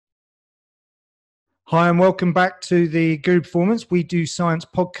Hi, and welcome back to the Guru Performance We Do Science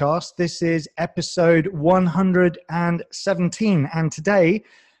podcast. This is episode 117, and today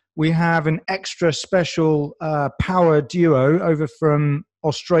we have an extra special power duo over from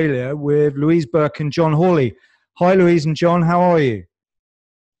Australia with Louise Burke and John Hawley. Hi, Louise and John. How are you?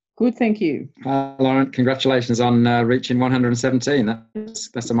 Good, thank you. Hi, Lauren. Congratulations on reaching 117.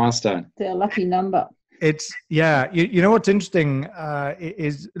 That's a milestone. It's our lucky number. You know what's interesting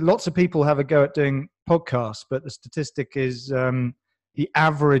is lots of people have a go at doing podcasts, but the statistic is the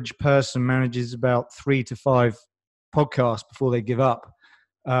average person manages about 3 to 5 podcasts before they give up.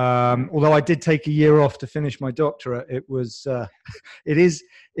 Although I did take a year off to finish my doctorate,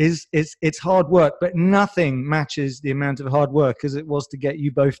 it's hard work, but nothing matches the amount of hard work as it was to get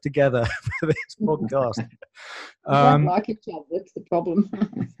you both together for this podcast. We don't like each other. That's the problem.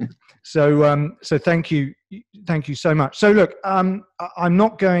 So thank you so much. So look, I'm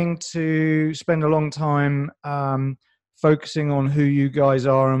not going to spend a long time focusing on who you guys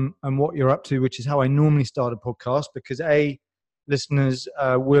are and what you're up to, which is how I normally start a podcast, because listeners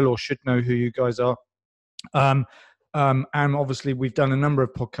will or should know who you guys are. And obviously we've done a number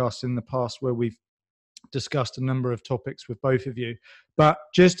of podcasts in the past where we've discussed a number of topics with both of you, but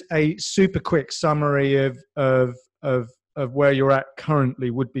just a super quick summary of where you're at currently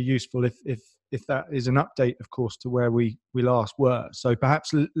would be useful if that is an update, of course, to where we last were. So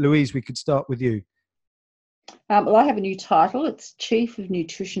perhaps, Louise, we could start with you. Well, I have a new title. It's Chief of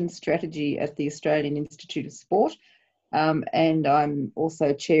Nutrition Strategy at the Australian Institute of Sport. And I'm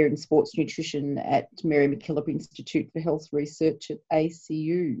also Chair in Sports Nutrition at Mary MacKillop Institute for Health Research at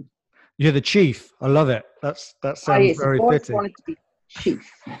ACU. You're the chief. I love it. That sounds very fitting. Wanted to be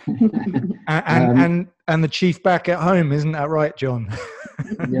chief. and the chief back at home, isn't that right, John?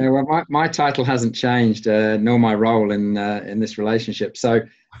 Yeah, well, my title hasn't changed, nor my role in this relationship. So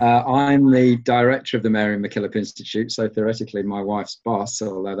I'm the director of the Mary MacKillop Institute. So theoretically, my wife's boss,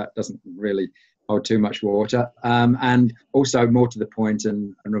 although that doesn't really hold too much water. And also, more to the point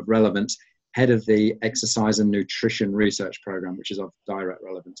and of relevance, head of the Exercise and Nutrition Research Program, which is of direct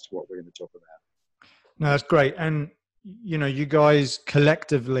relevance to what we're going to talk about. No, that's great. And you know, you guys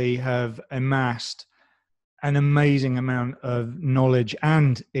collectively have amassed an amazing amount of knowledge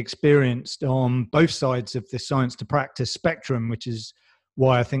and experience on both sides of the science to practice spectrum, which is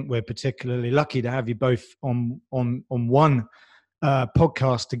why I think we're particularly lucky to have you both on one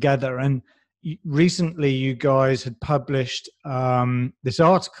podcast together. And recently you guys had published this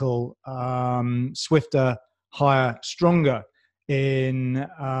article, Swifter, Higher, Stronger, in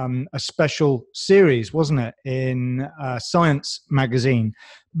a special series, wasn't it, in Science magazine.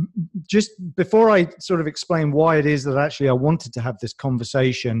 Just before I sort of explain why it is that actually I wanted to have this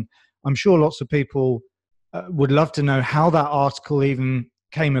conversation, I'm sure lots of people would love to know how that article even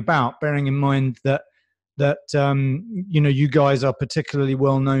came about, bearing in mind that you know, you guys are particularly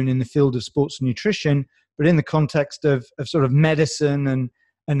well known in the field of sports nutrition, but in the context of sort of medicine and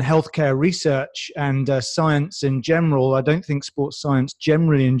healthcare research and science in general, I don't think sports science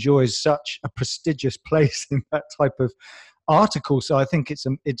generally enjoys such a prestigious place in that type of article. So I think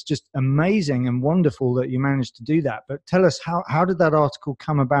it's just amazing and wonderful that you managed to do that. But tell us, how did that article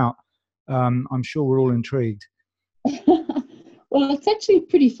come about? I'm sure we're all intrigued. Well, it's actually a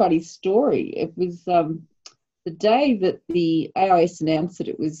pretty funny story. It was the day that the AIS announced that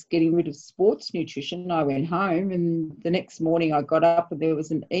it was getting rid of sports nutrition. I went home, and the next morning I got up and there was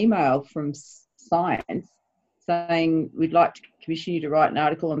an email from Science saying, we'd like to commission you to write an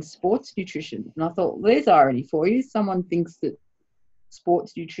article on sports nutrition. And I thought, well, there's irony for you. Someone thinks that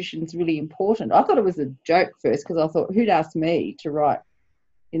sports nutrition is really important. I thought it was a joke first, because I thought, who'd ask me to write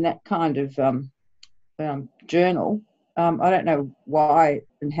in that kind of journal? I don't know why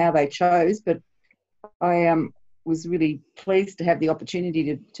and how they chose, but I was really pleased to have the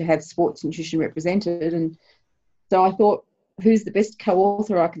opportunity to have sports nutrition represented. And so I thought, who's the best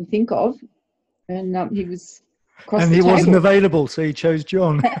co-author I can think of? And he was across the table. Wasn't available, so he chose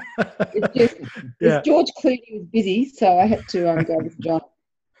John. George Clooney was busy, so I had to go with John.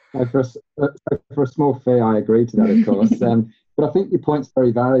 For a small fee, I agree to that, of course. But I think your point's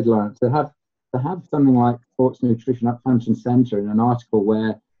very valid, Lauren. To have something like sports nutrition up front and centre in an article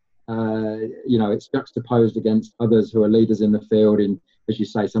where you know, it's juxtaposed against others who are leaders in the field in, as you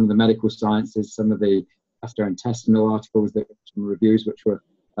say, some of the medical sciences, some of the gastrointestinal articles, some reviews which were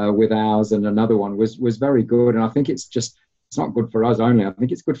with ours, and another one was very good. And I think it's not good for us only. I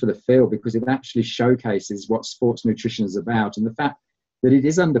think it's good for the field, because it actually showcases what sports nutrition is about, and the fact that it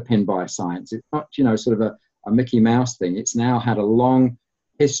is underpinned by science. It's not, you know, sort of a Mickey Mouse thing. It's now had a long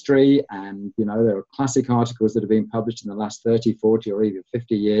history, and, you know, there are classic articles that have been published in the last 30, 40 or even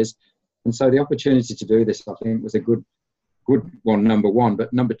 50 years And so the opportunity to do this, I think, was a good one, number one,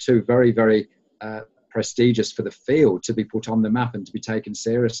 but number two, very, very prestigious for the field to be put on the map and to be taken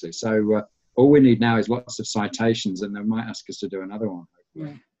seriously. So all we need now is lots of citations, and they might ask us to do another one.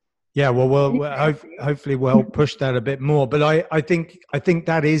 Yeah, hopefully we'll push that a bit more. But I think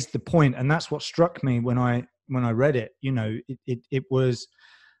that is the point, and that's what struck me when I read it. You know, it was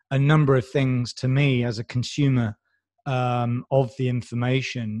a number of things to me as a consumer of the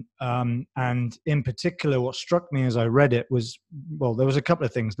information, and in particular, what struck me as I read it was, well, there was a couple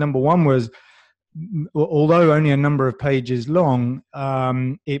of things. Number one was, although only a number of pages long,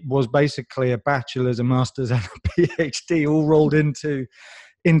 it was basically a bachelor's, a master's, and a PhD all rolled into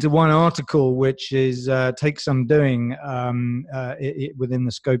one article, which is takes some doing within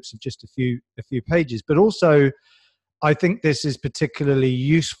the scopes of just a few pages. But also, I think this is particularly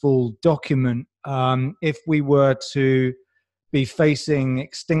useful document if we were to be facing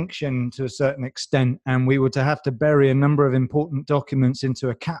extinction to a certain extent, and we were to have to bury a number of important documents into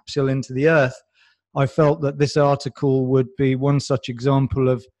a capsule into the earth. I felt that this article would be one such example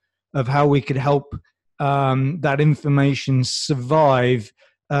of how we could help that information survive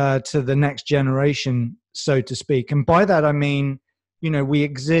to the next generation, so to speak. And by that I mean, you know, we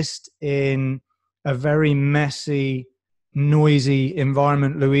exist in a very messy, noisy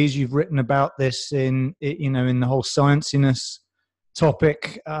environment. Louise, you've written about this in the whole scienciness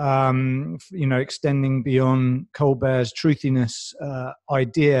topic, extending beyond Colbert's truthiness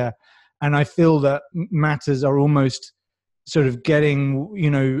idea. And I feel that matters are almost sort of getting,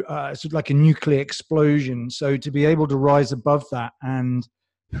 sort of like a nuclear explosion. So to be able to rise above that and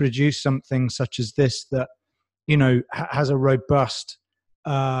produce something such as this that, has a robust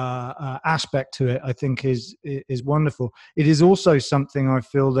aspect to it, I think is wonderful. It is also something I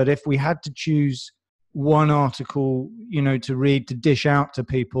feel that if we had to choose one article, to read, to dish out to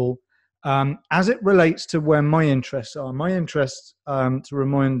people, as it relates to where my interests are. My interests, to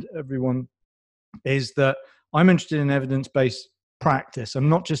remind everyone, is that I'm interested in evidence-based practice. I'm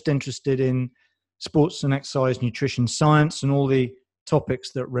not just interested in sports and exercise nutrition science and all the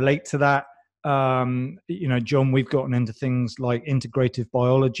topics that relate to that. John, we've gotten into things like integrative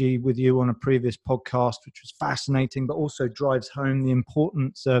biology with you on a previous podcast, which was fascinating, but also drives home the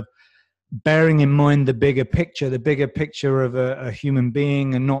importance of bearing in mind the bigger picture of a human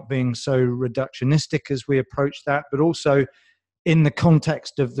being, and not being so reductionistic as we approach that, but also in the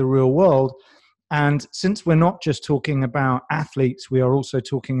context of the real world. And since we're not just talking about athletes, we are also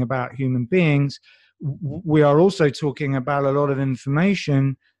talking about human beings. We are also talking about a lot of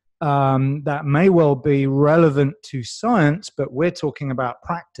information that may well be relevant to science, but we're talking about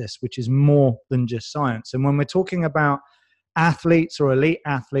practice, which is more than just science. And when we're talking about athletes or elite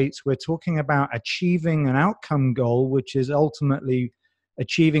athletes, we're talking about achieving an outcome goal, which is ultimately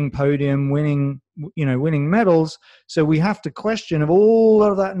achieving podium, winning medals. So we have to question, of all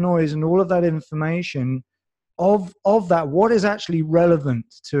of that noise and all of that information, of that, what is actually relevant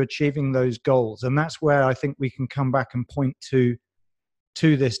to achieving those goals? And that's where I think we can come back and point to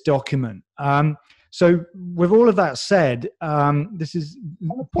this document. So with all of that said, this is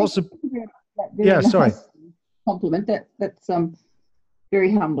possible. Yeah, sorry. Compliment. That's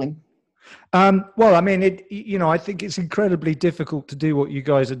very humbling. Well, I mean, I think it's incredibly difficult to do what you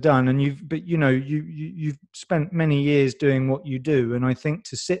guys have done, and you've spent many years doing what you do, and I think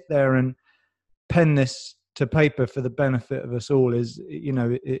to sit there and pen this to paper for the benefit of us all is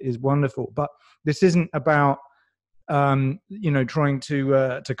wonderful. But this isn't about trying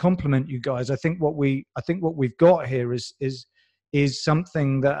to compliment you guys. I think what we've got here is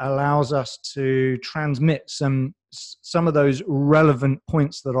something that allows us to transmit some of those relevant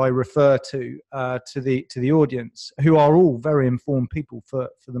points that I refer to the audience, who are all very informed people for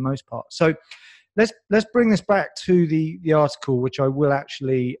the most part. So let's bring this back to the article, which I will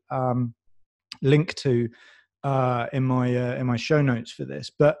actually link to in my show notes for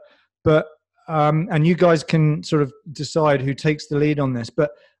this. But and you guys can sort of decide who takes the lead on this.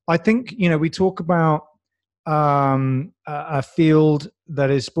 But I think we talk about a field that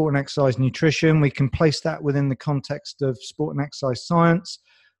is sport and exercise nutrition. We can place that within the context of sport and exercise science,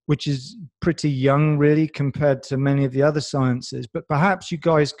 which is pretty young really compared to many of the other sciences. But perhaps you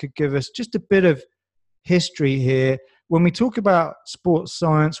guys could give us just a bit of history here. When we talk about sports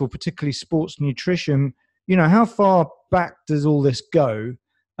science, or particularly sports nutrition, how far back does all this go?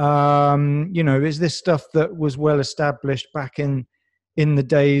 Is this stuff that was well established back in the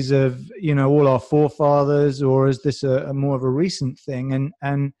days of all our forefathers, or is this a more of a recent thing?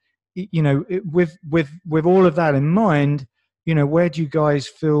 And with all of that in mind, where do you guys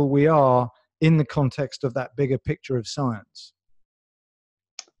feel we are in the context of that bigger picture of science?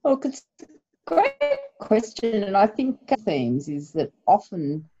 Well, it's a great question, and I think themes is that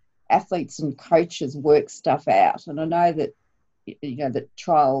often athletes and coaches work stuff out, and I know that that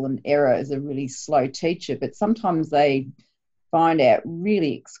trial and error is a really slow teacher, but sometimes they find out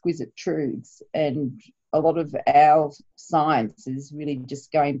really exquisite truths, and a lot of our science is really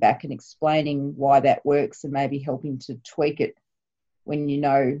just going back and explaining why that works and maybe helping to tweak it. When you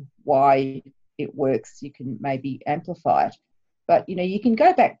know why it works, you can maybe amplify it. But you can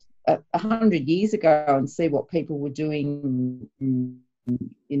go back 100 years ago and see what people were doing in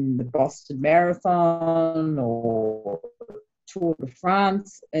the Boston Marathon or Tour de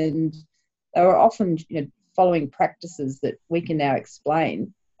France, and they were often following practices that we can now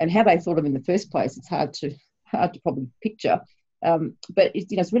explain. And how they thought of them in the first place, it's hard to probably picture. But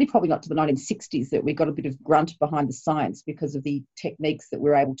it's really probably not to the 1960s that we got a bit of grunt behind the science because of the techniques that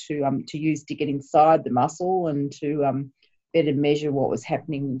we're able to use to get inside the muscle and to better measure what was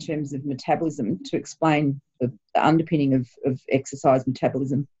happening in terms of metabolism to explain the underpinning of exercise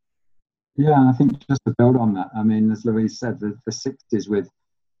metabolism. Yeah, I think just to build on that, I mean, as Louise said, the 60s with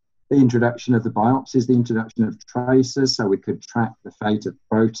the introduction of the biopsies, the introduction of tracers, so we could track the fate of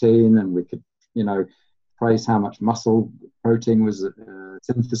protein and we could, trace how much muscle protein was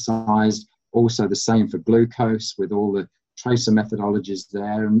synthesized. Also the same for glucose with all the tracer methodologies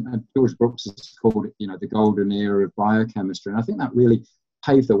there. And George Brooks has called it, the golden era of biochemistry. And I think that really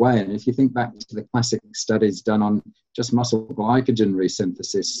paved the way. And if you think back to the classic studies done on just muscle glycogen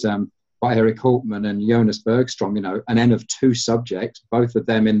resynthesis, by Eric Holtman and Jonas Bergstrom, an N of 2 subjects, both of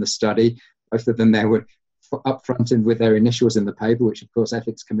them in the study, both of them there were upfronted with their initials in the paper, which of course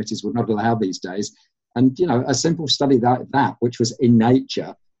ethics committees would not allow these days. And, a simple study like that, which was in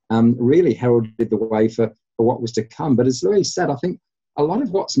Nature, really heralded the way for what was to come. But as Louise said, I think a lot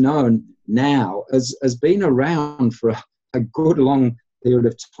of what's known now has been around for a good long period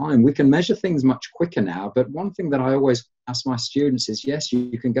of time. We can measure things much quicker now, but one thing that I always ask my students is, yes,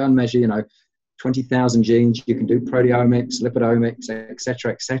 you can go and measure, 20,000 genes, you can do proteomics, lipidomics,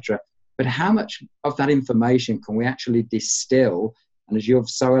 etc., but how much of that information can we actually distill, and as you've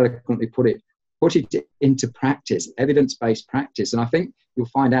so eloquently put it into practice, evidence-based practice? And I think you'll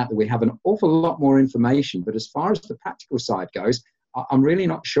find out that we have an awful lot more information, but as far as the practical side goes, I'm really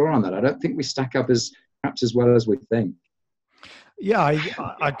not sure on that. I don't think we stack up perhaps as well as we think. Yeah,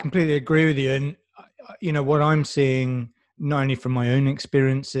 I completely agree with you. And, what I'm seeing, not only from my own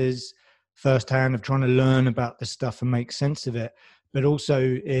experiences firsthand of trying to learn about this stuff and make sense of it, but also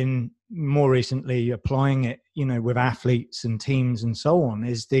in more recently applying it, with athletes and teams and so on,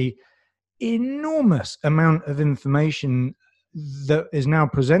 is the enormous amount of information that is now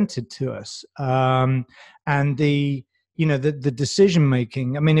presented to us. And the decision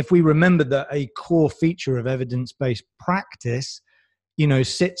making. I mean, if we remember that a core feature of evidence-based practice,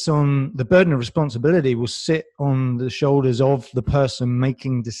 sits on the burden of responsibility will sit on the shoulders of the person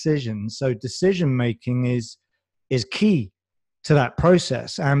making decisions. So decision making is key to that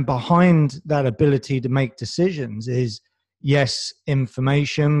process. And behind that ability to make decisions is, yes,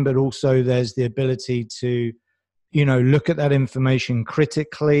 information, but also there's the ability to, look at that information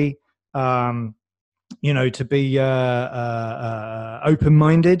critically, to be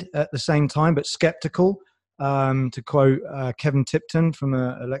open-minded at the same time, but skeptical. To quote Kevin Tipton from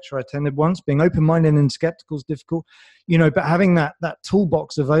a lecture I attended once, being open-minded and skeptical is difficult, but having that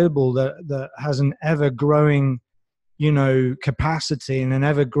toolbox available that has an ever-growing, capacity and an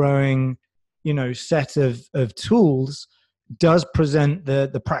ever-growing, set of tools does present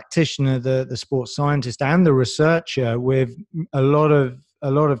the practitioner, the sports scientist and the researcher with a lot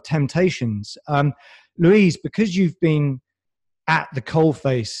of temptations. Louise, because you've been at the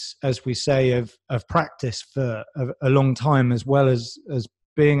coalface, as we say, of practice for a long time, as well as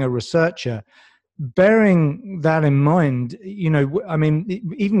being a researcher, bearing that in mind, I mean,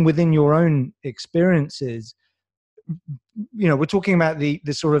 even within your own experiences, we're talking about the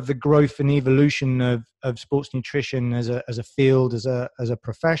sort of the growth and evolution of sports nutrition as a field, as a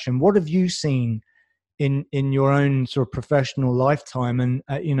profession. What have you seen in your own sort of professional lifetime, and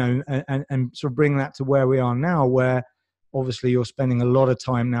and sort of bring that to where we are now, where obviously you're spending a lot of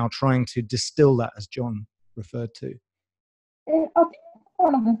time now trying to distill that, as John referred to? I think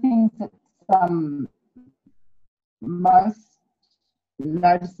one of the things that's most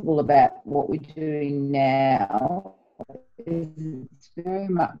noticeable about what we're doing now is it's very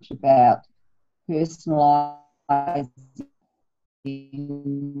much about personalising,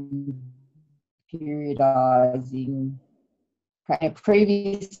 periodising.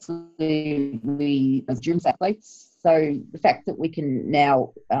 Previously, we as gym athletes, so the fact that we can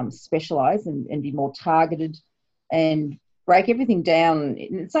now specialise and be more targeted and break everything down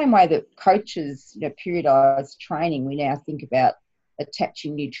in the same way that coaches, periodise training. We now think about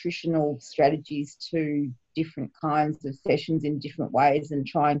attaching nutritional strategies to different kinds of sessions in different ways and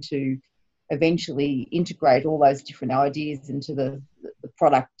trying to eventually integrate all those different ideas into the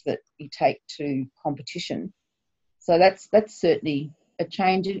product that you take to competition. So that's certainly a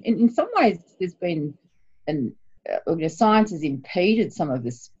change. In some ways, there's been, science has impeded some of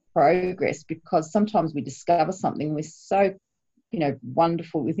this progress, because sometimes we discover something, we're so,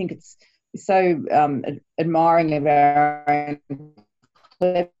 wonderful. We think it's so admiring of our own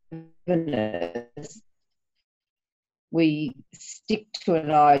cleverness. We stick to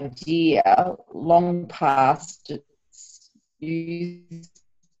an idea long past its use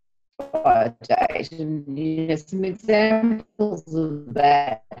by date. And some examples of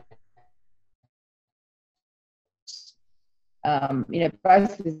that,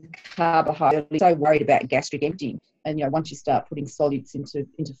 both with carbohydrates, so worried about gastric emptying. And, once you start putting solutes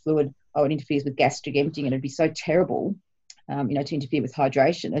into fluid, it interferes with gastric emptying, and it'd be so terrible, to interfere with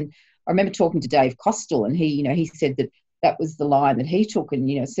hydration. And I remember talking to Dave Costell, and he said that was the line that he took. And,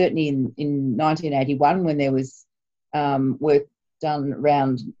 certainly in 1981, when there was work done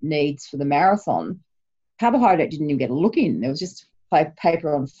around needs for the marathon, carbohydrate didn't even get a look in. There was just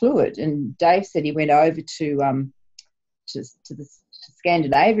paper on fluid. And Dave said he went over to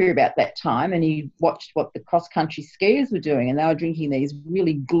Scandinavia about that time, and he watched what the cross-country skiers were doing, and they were drinking these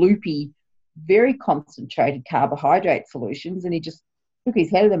really gloopy, very concentrated carbohydrate solutions, and he just took his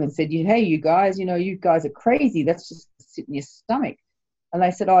head at them and said, hey, you guys are crazy. That's just sit in your stomach. And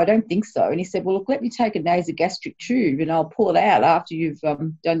they said, I don't think so. And he said, well, look, let me take a nasogastric tube and I'll pull it out after you've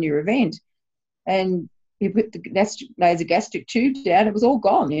done your event. And he put the nasogastric tube down. It was all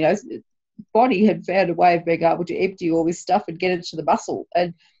gone. The body had found a way of being able to empty all this stuff and get it to the muscle.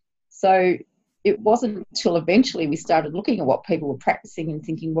 And so it wasn't until eventually we started looking at what people were practicing and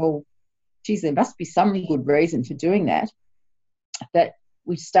thinking, well, geez, there must be some good reason for doing that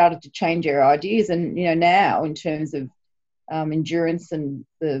we started to change our ideas. And, now in terms of endurance and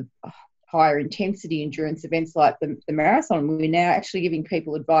the higher intensity endurance events like the marathon, we're now actually giving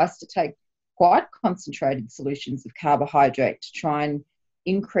people advice to take quite concentrated solutions of carbohydrate to try and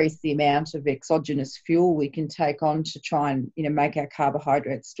increase the amount of exogenous fuel we can take on to try and, make our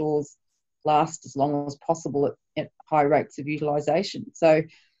carbohydrate stores last as long as possible at high rates of utilisation. So,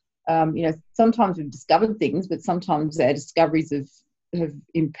 sometimes we've discovered things, but sometimes our discoveries have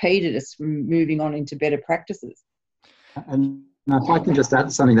impeded us from moving on into better practices. And if I can just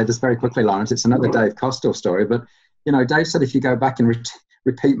add something there just very quickly, Lawrence, it's another Dave Costell story, but, Dave said if you go back and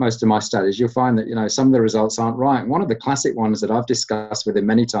repeat most of my studies, you'll find that, some of the results aren't right. One of the classic ones that I've discussed with him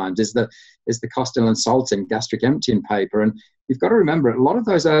many times is the Costell and Salting gastric emptying paper. And you've got to remember, a lot of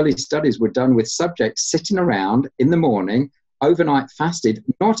those early studies were done with subjects sitting around in the morning, overnight fasted,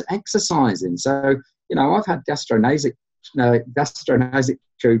 not exercising. So, I've had gastrocnasic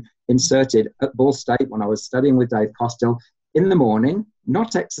tube inserted at Ball State when I was studying with Dave Costell in the morning,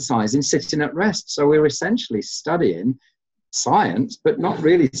 not exercising, sitting at rest. So we were essentially studying science, but not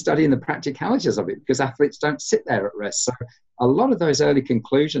really studying the practicalities of it, because athletes don't sit there at rest. So a lot of those early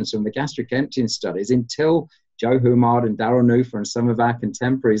conclusions from the gastric emptying studies, until Joe Humard and Daryl Newfer and some of our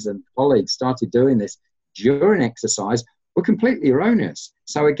contemporaries and colleagues started doing this during exercise, were completely erroneous.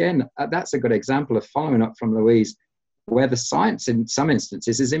 So again, that's a good example of following up from Louise, where the science in some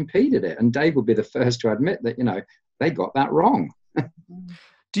instances has impeded it. And Dave would be the first to admit that, they got that wrong.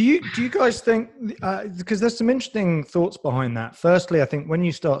 Do you guys think, because there's some interesting thoughts behind that. Firstly, I think when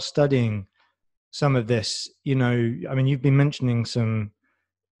you start studying some of this, you've been mentioning some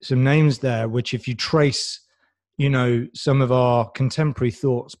names there, which if you trace, some of our contemporary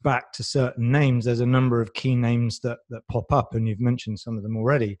thoughts back to certain names, there's a number of key names that pop up, and you've mentioned some of them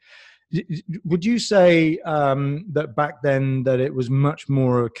already. Would you say that back then that it was much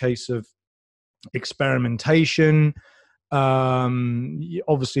more a case of experimentation?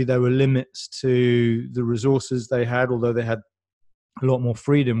 Obviously there were limits to the resources they had, although they had a lot more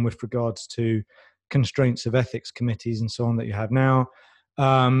freedom with regards to constraints of ethics committees and so on that you have now.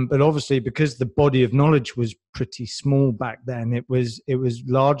 But obviously, because the body of knowledge was pretty small back then, it was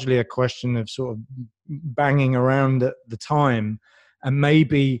largely a question of sort of banging around at the time. And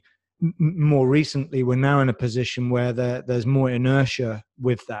maybe more recently, we're now in a position where there's more inertia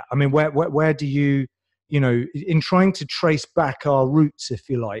with that. I mean, where do you, in trying to trace back our roots, if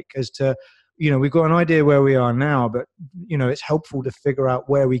you like, as to, we've got an idea where we are now, but, it's helpful to figure out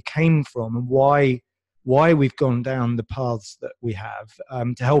where we came from and why we've gone down the paths that we have,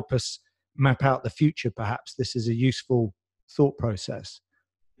 to help us map out the future. Perhaps this is a useful thought process.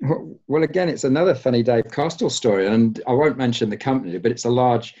 Well, again, it's another funny Dave Costell story, and I won't mention the company, but it's a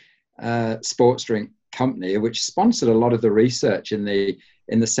large sports drink company which sponsored a lot of the research in the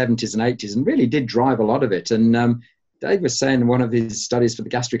 70s and 80s, and really did drive a lot of it. And Dave was saying in one of his studies for the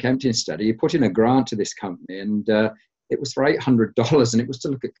gastric emptying study, he put in a grant to this company, and it was for $800, and it was to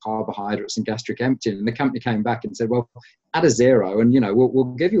look at carbohydrates and gastric emptying. And the company came back and said, well, add a zero, and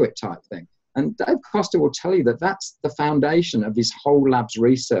we'll give you it, type thing. And Dave Costa will tell you that that's the foundation of his whole lab's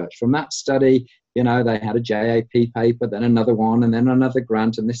research. From that study, they had a JAP paper, then another one, and then another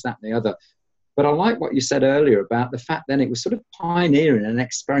grant, and this, that, and the other. But I like what you said earlier about the fact then it was sort of pioneering and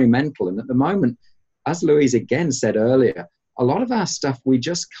experimental. And at the moment, as Louise again said earlier, a lot of our stuff, we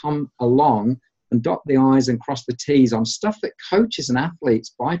just come along and dot the I's and cross the T's on stuff that coaches and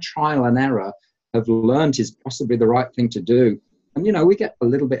athletes by trial and error have learned is possibly the right thing to do. And, we get a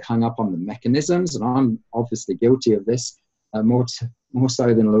little bit hung up on the mechanisms, and I'm obviously guilty of this more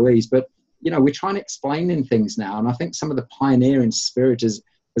so than Louise. But, we're trying to explain in things now. And I think some of the pioneering spirit has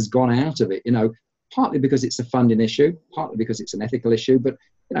gone out of it, partly because it's a funding issue, partly because it's an ethical issue, but,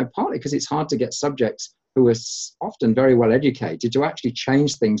 partly because it's hard to get subjects who are often very well educated to actually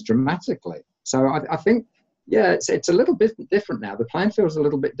change things dramatically. So I think, it's a little bit different now. The playing field is a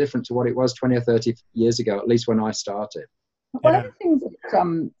little bit different to what it was 20 or 30 years ago, at least when I started. One of the things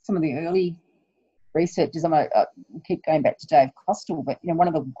that some of the early researchers, I'm going to keep going back to Dave Costell, but one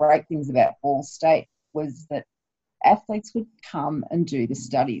of the great things about Ball State was that athletes would come and do the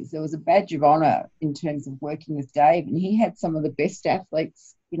studies. There was a badge of honour in terms of working with Dave, and he had some of the best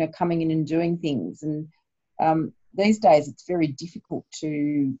athletes, coming in and doing things. And these days it's very difficult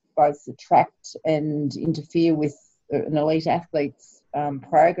to both attract and interfere with an elite athlete's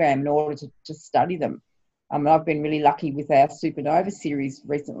program in order to study them. I've been really lucky with our Supernova series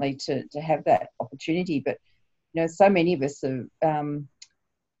recently to have that opportunity, but so many of us are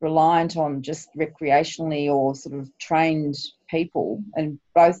reliant on just recreationally or sort of trained people, and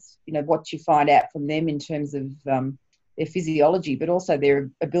both what you find out from them in terms of their physiology, but also their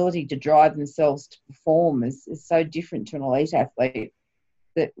ability to drive themselves to perform is so different to an elite athlete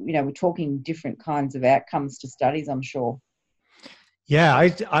that we're talking different kinds of outcomes to studies, I'm sure. Yeah,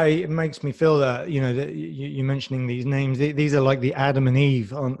 it makes me feel that, that you're mentioning these names. These are like the Adam and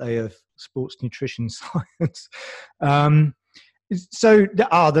Eve, aren't they, of sports nutrition science? So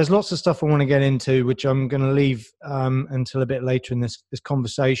there's lots of stuff I want to get into, which I'm going to leave until a bit later in this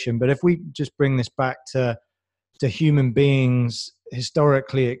conversation. But if we just bring this back to human beings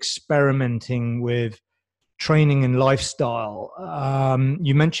historically experimenting with training and lifestyle,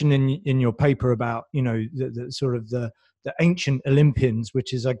 you mentioned in your paper about the sort of the ancient Olympians,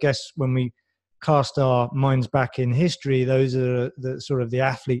 which is, I guess, when we cast our minds back in history, those are the sort of the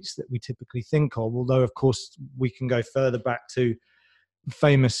athletes that we typically think of. Although, of course, we can go further back to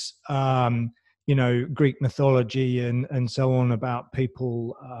famous, Greek mythology and so on, about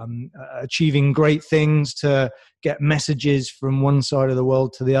people achieving great things to get messages from one side of the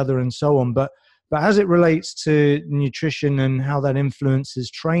world to the other and so on. But as it relates to nutrition and how that influences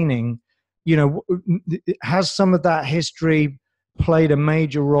training, has some of that history played a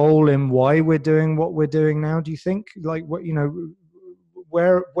major role in why we're doing what we're doing now, do you think? Like, what,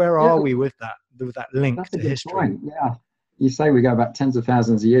 where are we with that link to history? Point. Yeah, you say we go back tens of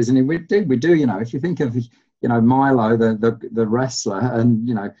thousands of years, and we do. If you think of Milo, the wrestler, and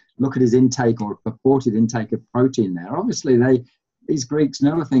look at his intake or purported intake of protein there. Obviously, these Greeks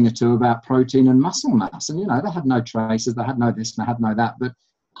knew a thing or two about protein and muscle mass, and they had no traces, they had no this, and they had no that, but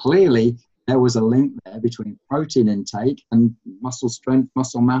clearly there was a link there between protein intake and muscle strength,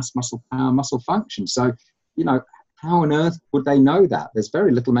 muscle mass, muscle power, muscle function. So, how on earth would they know that? There's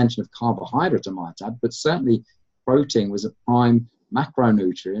very little mention of carbohydrate, I might add, but certainly protein was a prime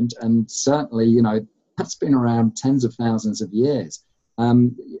macronutrient, and certainly, that's been around tens of thousands of years.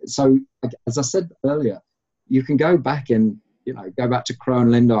 So, as I said earlier, you can go back to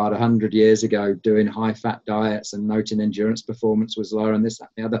Krohn Lindard 100 years ago doing high-fat diets and noting endurance performance was lower and this, that,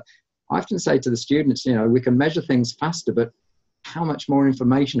 and the other. I often say to the students, we can measure things faster, but how much more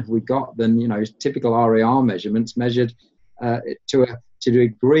information have we got than, typical RER measurements measured to a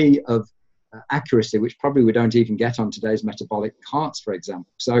degree of accuracy, which probably we don't even get on today's metabolic carts, for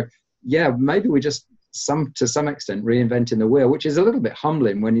example. So, yeah, maybe we just, to some extent, reinventing the wheel, which is a little bit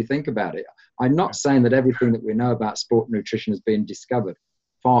humbling when you think about it. I'm not saying that everything that we know about sport nutrition has been discovered.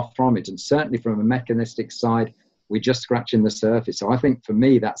 Far from it. And certainly from a mechanistic side, we're just scratching the surface. So I think for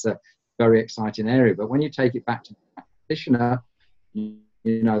me, that's a very exciting area. But when you take it back to the practitioner,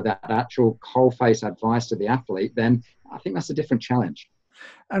 that actual coalface advice to the athlete, then I think that's a different challenge.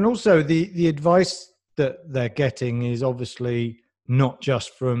 And also the advice that they're getting is obviously not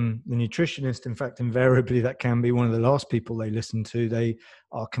just from the nutritionist. In fact, invariably, that can be one of the last people they listen to. They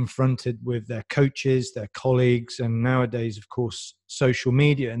are confronted with their coaches, their colleagues, and nowadays, of course, social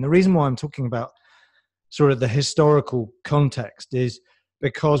media. And the reason why I'm talking about sort of the historical context is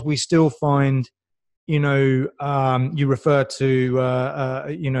because we still find, you refer to,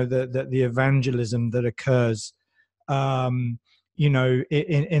 the evangelism that occurs, in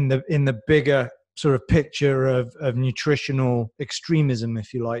the bigger sort of picture of nutritional extremism,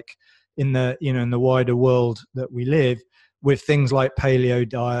 if you like, in the wider world that we live, with things like paleo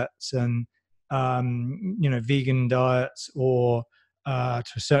diets and vegan diets, or to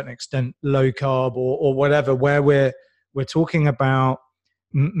a certain extent low carb, or whatever, where we're talking about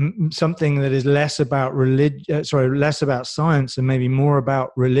something that is less about less about science and maybe more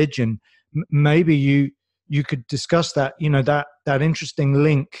about religion. Maybe you could discuss that, that interesting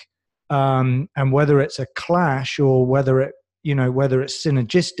link. And whether it's a clash or whether it's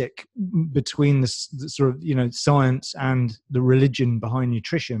synergistic between the sort of, science and the religion behind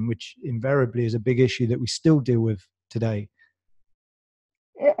nutrition, which invariably is a big issue that we still deal with today.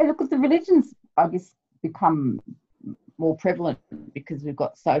 Look, the religions, I guess, become more prevalent because we've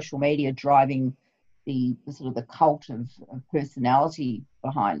got social media driving the sort of the cult of personality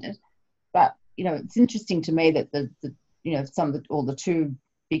behind it. But, it's interesting to me that the two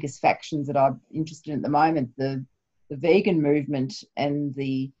biggest factions that I'm interested in at the moment, the vegan movement and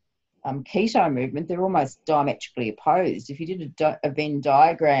the keto movement, they're almost diametrically opposed. If you did a Venn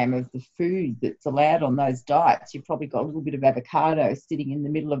diagram of the food that's allowed on those diets, you've probably got a little bit of avocado sitting in the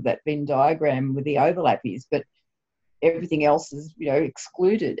middle of that Venn diagram where the overlap is, but everything else is,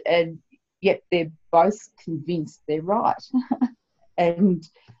 excluded. And yet they're both convinced they're right. And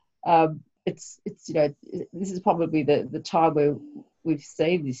it's this is probably the time where we've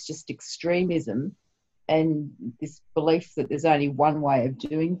seen this just extremism and this belief that there's only one way of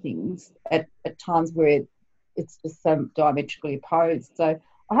doing things at times where it's just so diametrically opposed. So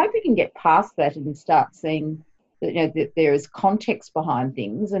I hope we can get past that and start seeing that, that there is context behind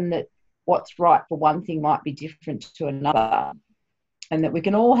things, and that what's right for one thing might be different to another, and that we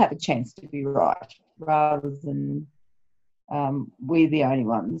can all have a chance to be right rather than we're the only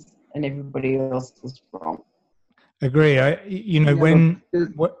ones and everybody else is wrong. Agree. Again,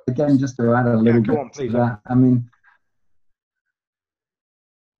 just to add a little bit to that, I mean,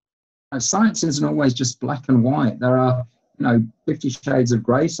 science isn't always just black and white. There are, 50 shades of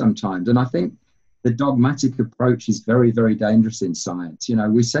grey sometimes. And I think the dogmatic approach is very, very dangerous in science.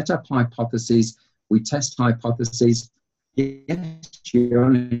 We set up hypotheses, we test hypotheses. Yes, you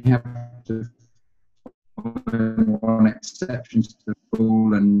only have to find one exception to the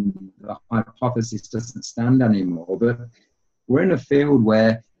rule and the hypothesis doesn't stand anymore. But we're in a field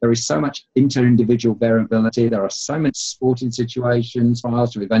where there is so much inter-individual variability. There are so many sporting situations,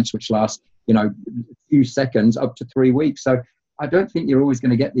 trials of events which last, a few seconds up to 3 weeks. So I don't think you're always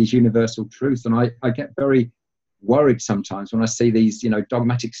going to get these universal truths. And I get very worried sometimes when I see these,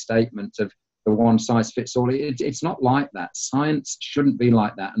 dogmatic statements of the one size fits all. It's not like that. Science shouldn't be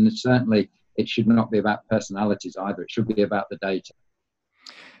like that. And certainly it should not be about personalities either. It should be about the data.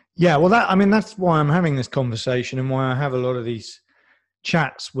 Yeah, well, that's why I'm having this conversation and why I have a lot of these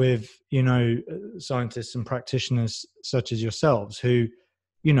chats with, scientists and practitioners such as yourselves who,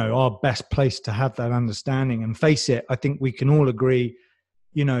 are best placed to have that understanding. And face it, I think we can all agree,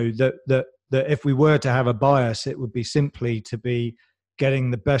 that if we were to have a bias, it would be simply to be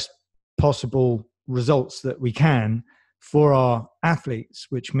getting the best possible results that we can for our athletes,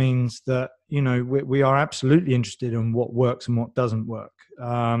 which means that, we are absolutely interested in what works and what doesn't work.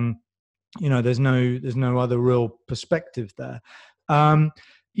 There's no other real perspective there. So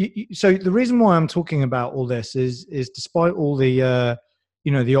the reason why I'm talking about all this is despite all the,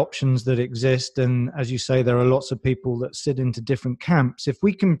 the options that exist, and as you say, there are lots of people that sit into different camps. If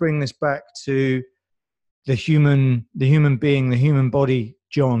we can bring this back to the human being, the human body,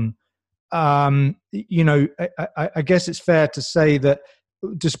 John, I guess it's fair to say that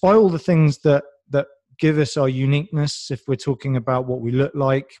despite all the things that give us our uniqueness, if we're talking about what we look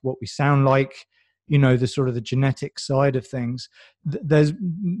like, what we sound like, the sort of the genetic side of things,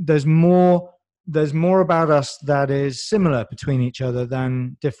 there's more about us that is similar between each other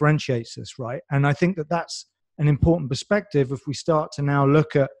than differentiates us, right? And I think that that's an important perspective if we start to now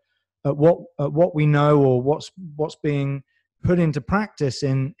look at what we know, or what's being put into practice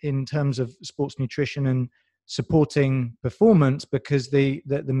in terms of sports nutrition and supporting performance, because the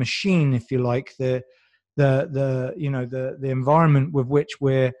machine, if you like, the environment with which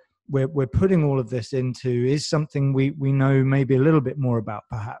we're we're putting all of this into is something we know maybe a little bit more about,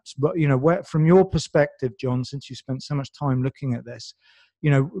 perhaps. But from your perspective, John, since you spent so much time looking at this,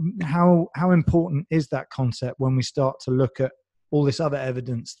 how important is that concept when we start to look at all this other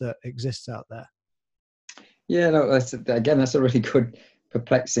evidence that exists out there? Yeah, no, that's a really good,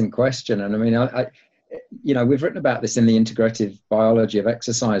 perplexing question. And I mean, we've written about this in the Integrative Biology of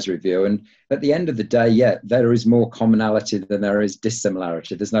Exercise review. And at the end of the day, yeah, there is more commonality than there is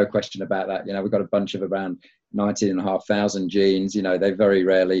dissimilarity. There's no question about that. We've got a bunch of around 19,500 genes. They very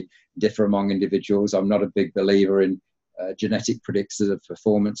rarely differ among individuals. I'm not a big believer in genetic predictors of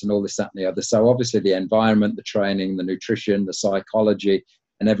performance and all this, that, and the other. So obviously the environment, the training, the nutrition, the psychology,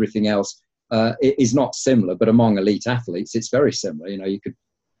 and everything else it is not similar. But among elite athletes, it's very similar. You could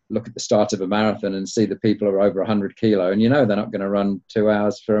look at the start of a marathon and see the people who are over 100 kilo, and they're not going to run 2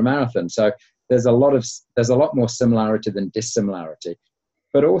 hours for a marathon. So there's a lot more similarity than dissimilarity.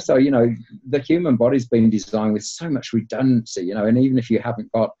 But also, the human body's been designed with so much redundancy, and even if you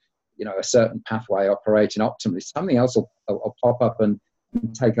haven't got a certain pathway operating optimally, something else will pop up and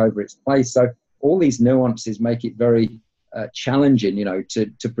take over its place. So all these nuances make it very challenging,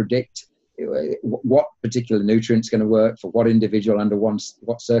 to predict what particular nutrient's going to work for what individual under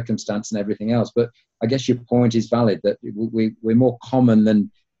what circumstance and everything else. But I guess your point is valid, that we're more common than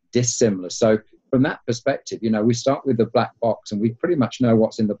dissimilar. So from that perspective, we start with the black box, and we pretty much know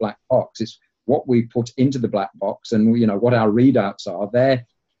what's in the black box. It's what we put into the black box, and what our readouts are.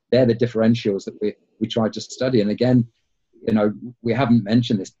 They're the differentials that we try to study. And again, we haven't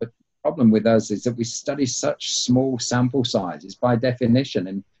mentioned this, but the problem with us is that we study such small sample sizes by definition.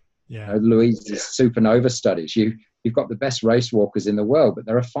 And Louise's supernova studies, you've got the best race walkers in the world, but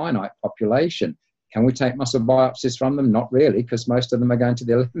they're a finite population. Can we take muscle biopsies from them? Not really, because most of them are going to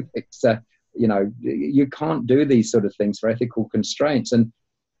the Olympics. You can't do these sort of things for ethical constraints. And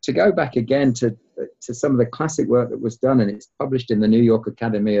to go back again to some of the classic work that was done, and it's published in the New York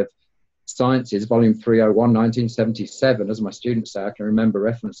Academy of Sciences, volume 301, 1977, as my students say, I can remember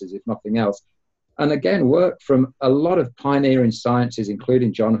references, if nothing else. And again, work from a lot of pioneering sciences,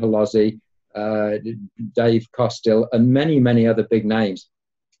 including John Halozzi, Dave Costill, and many, many other big names,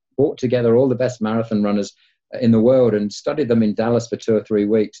 brought together all the best marathon runners in the world and studied them in Dallas for 2 or 3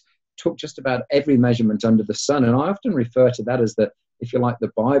 weeks, took just about every measurement under the sun. And I often refer to that as if you like,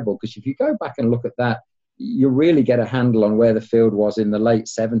 the Bible, because if you go back and look at that, you really get a handle on where the field was in the late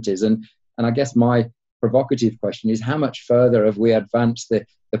 70s. And I guess my provocative question is, how much further have we advanced the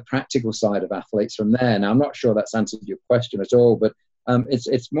practical side of athletes from there? Now, I'm not sure that's answered your question at all, but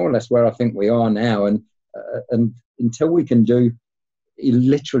it's more or less where I think we are now. And until we can do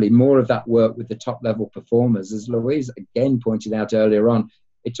literally more of that work with the top level performers, as Louise again pointed out earlier on,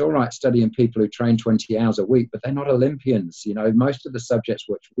 it's all right studying people who train 20 hours a week, but they're not Olympians. Most of the subjects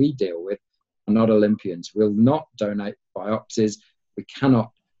which we deal with are not Olympians. We'll not donate biopsies. We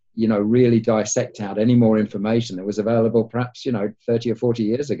cannot, really dissect out any more information that was available perhaps, 30 or 40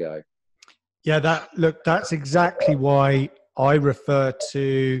 years ago. Yeah, that's exactly why I refer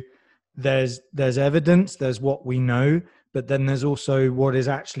to there's evidence, there's what we know, but then there's also what is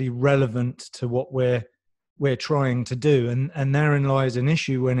actually relevant to what we're trying to do. And therein lies an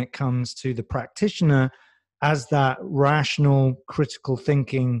issue when it comes to the practitioner as that rational, critical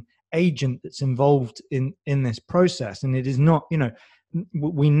thinking agent that's involved in this process. And it is not,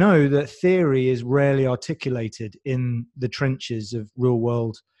 we know that theory is rarely articulated in the trenches of real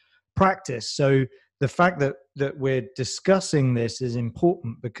world practice. So the fact that we're discussing this is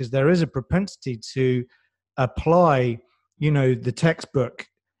important, because there is a propensity to apply, the textbook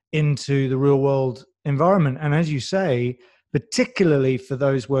into the real world environment. And as you say, particularly for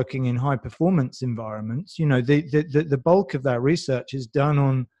those working in high performance environments, the bulk of that research is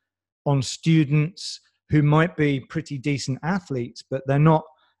done on students who might be pretty decent athletes, but they're not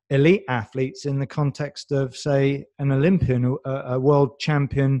elite athletes in the context of, say, an Olympian, a world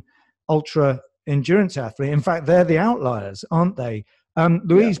champion ultra endurance athlete. In fact, they're the outliers, aren't they?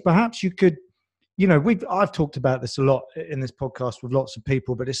 Louise, perhaps you could, I've talked about this a lot in this podcast with lots of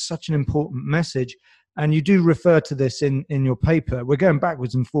people, but it's such an important message. And you do refer to this in your paper. We're going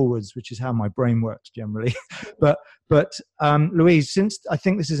backwards and forwards, which is how my brain works generally. but Louise, since I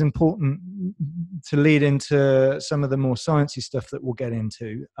think this is important to lead into some of the more sciencey stuff that we'll get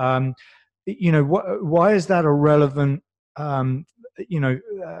into, why is that a relevant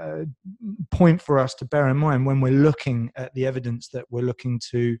point for us to bear in mind when we're looking at the evidence that we're looking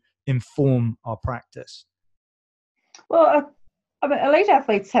to inform our practice? Well, elite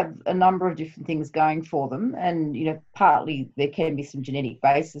athletes have a number of different things going for them, and partly there can be some genetic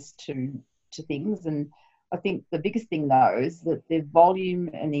basis to things, and I think the biggest thing, though, is that the volume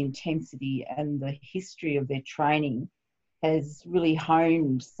and the intensity and the history of their training has really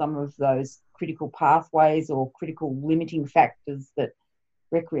honed some of those critical pathways or critical limiting factors that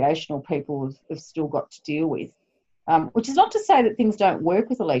recreational people have still got to deal with. Which is not to say that things don't work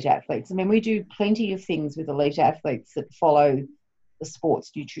with elite athletes. I mean, we do plenty of things with elite athletes that follow the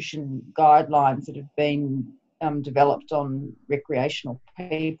sports nutrition guidelines that have been developed on recreational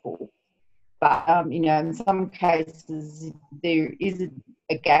people. But, in some cases, there is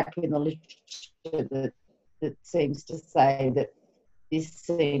a gap in the literature that seems to say that this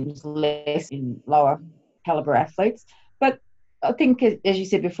seems less in lower caliber athletes. But I think, as you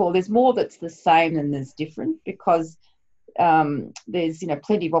said before, there's more that's the same than there's different, because there's,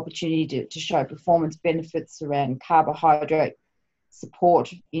 plenty of opportunity to show performance benefits around carbohydrate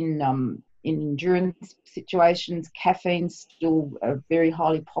support in endurance situations. Caffeine's still a very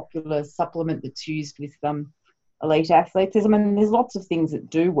highly popular supplement that's used with elite athletes. There's lots of things that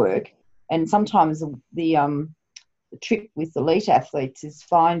do work, and sometimes the trick with elite athletes is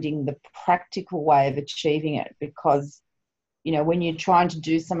finding the practical way of achieving it, because when you're trying to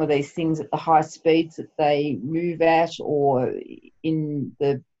do some of these things at the high speeds that they move at, or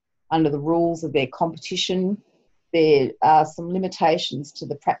under the rules of their competition, there are some limitations to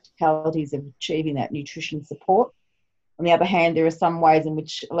the practicalities of achieving that nutrition support. On the other hand, there are some ways in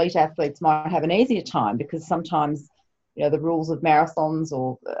which elite athletes might have an easier time, because sometimes, the rules of marathons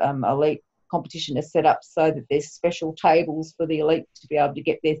or elite competition are set up so that there's special tables for the elite to be able to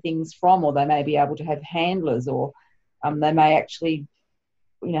get their things from, or they may be able to have handlers, or they may actually,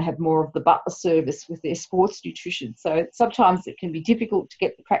 have more of the butler service with their sports nutrition. So sometimes it can be difficult to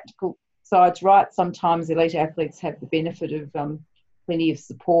get the practical sides right. Sometimes elite athletes have the benefit of plenty of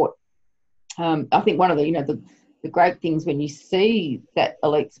support. I think one of the great things when you see that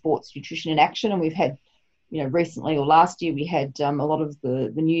elite sports nutrition in action, and we've had, recently or last year, we had a lot of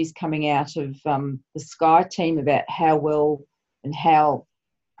the news coming out of the Sky team about how well and how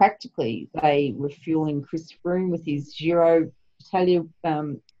practically they were fueling Chris Froome with his Giro d'Italia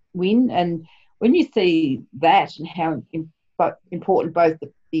win. And when you see that and how important both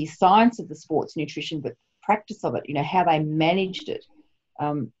the science of the sports nutrition, but practice of it, how they managed it,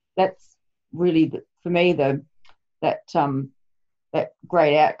 that's really, for me, that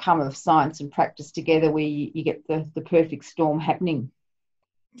great outcome of science and practice together, where you get the perfect storm happening.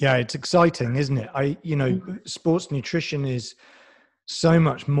 Yeah, it's exciting, isn't it? Sports nutrition is so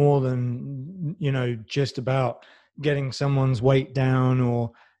much more than, just about getting someone's weight down,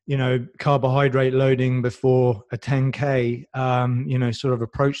 or, carbohydrate loading before a 10K, sort of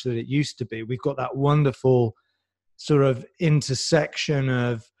approach that it used to be. We've got that wonderful sort of intersection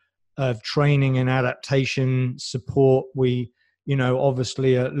of training and adaptation support. We,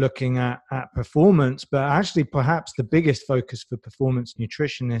 obviously are looking at performance, but actually perhaps the biggest focus for performance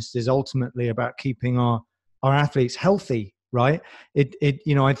nutritionists is ultimately about keeping our athletes healthy, right?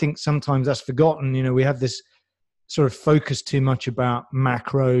 I think sometimes that's forgotten. We have this sort of focus too much about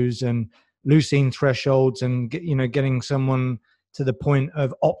macros and leucine thresholds and, getting someone to the point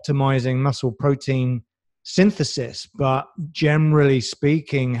of optimizing muscle protein synthesis, but generally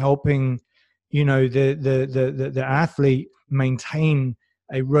speaking, helping, the athlete maintain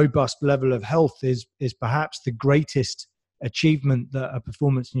a robust level of health is perhaps the greatest achievement that a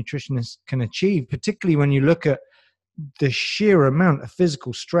performance nutritionist can achieve, particularly when you look at the sheer amount of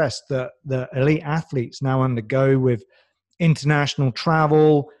physical stress that the elite athletes now undergo with international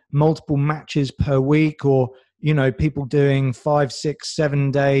travel, multiple matches per week, or, people doing 5, 6,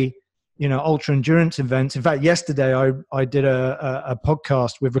 7 day, ultra endurance events. In fact, yesterday I did a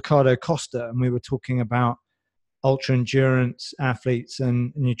podcast with Ricardo Costa, and we were talking about ultra endurance athletes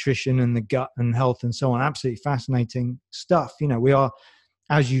and nutrition and the gut and health and so on. Absolutely fascinating stuff. We are,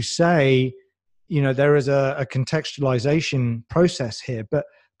 as you say, there is a contextualization process here.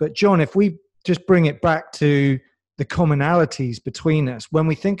 But John, if we just bring it back to the commonalities between us, when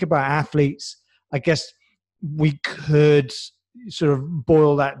we think about athletes, I guess we could sort of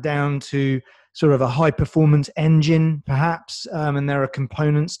boil that down to sort of a high performance engine, perhaps, and there are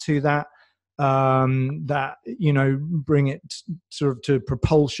components to that that bring it sort of to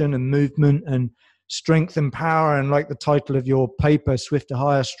propulsion and movement and strength and power, and like the title of your paper, swifter,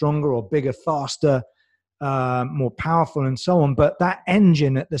 higher, stronger, or bigger, faster, more powerful, and so on. But that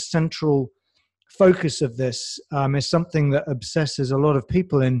engine at the central focus of this is something that obsesses a lot of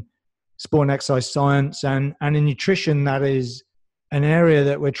people in sport and exercise science and in nutrition. That is an area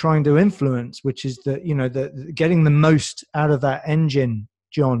that we're trying to influence, which is the getting the most out of that engine.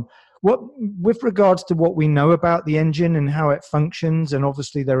 John, what, with regards to what we know about the engine and how it functions, and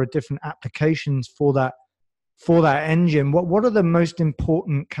obviously there are different applications for that for that engine, what are the most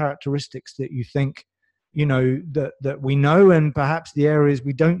important characteristics that you think, that we know, and perhaps the areas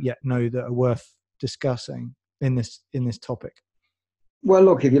we don't yet know that are worth discussing in this topic? Well,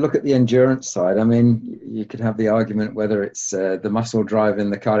 look, if you look at the endurance side, I mean, you could have the argument whether it's the muscle driving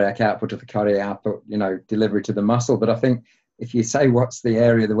the cardiac output or the cardiac output, delivery to the muscle. But I think if you say what's the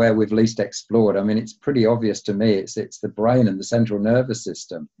area where we've least explored, I mean, it's pretty obvious to me. It's the brain and the central nervous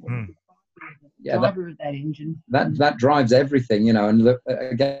system. Yeah, driver of that engine. That drives everything, And look,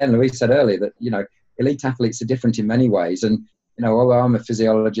 again, Louise said earlier that elite athletes are different in many ways. And although I'm a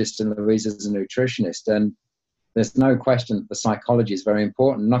physiologist and Louise is a nutritionist, and there's no question that the psychology is very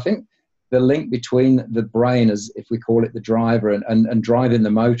important. And I think the link between the brain, as if we call it the driver, and driving the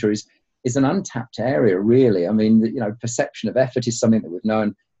motor is an untapped area, really. I mean, perception of effort is something that we've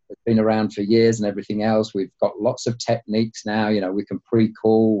known has been around for years and everything else. We've got lots of techniques now. We can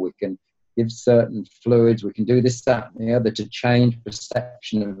pre-call, we can give certain fluids, we can do this, that, and the other to change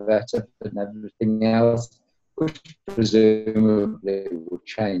perception of effort and everything else, which presumably will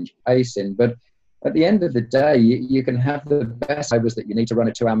change pacing. But at the end of the day, you can have the best drivers that you need to run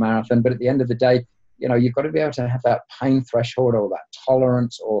a 2-hour marathon, but at the end of the day, you've got to be able to have that pain threshold or that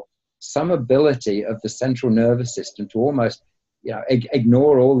tolerance or some ability of the central nervous system to almost,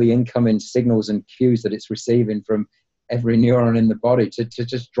 ignore all the incoming signals and cues that it's receiving from every neuron in the body to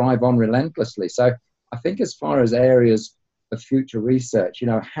just drive on relentlessly. So I think as far as areas of future research,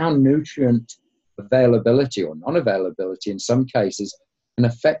 how nutrient availability or non-availability in some cases can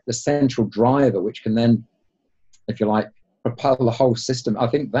affect the central driver, which can then, if you like, propel the whole system. I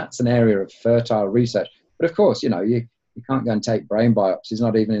think that's an area of fertile research. But of course, you can't go and take brain biopsies,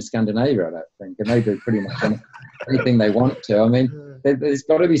 not even in Scandinavia, I don't think. And they do pretty much anything they want to. I mean, there's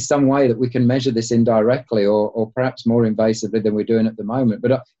got to be some way that we can measure this indirectly or perhaps more invasively than we're doing at the moment.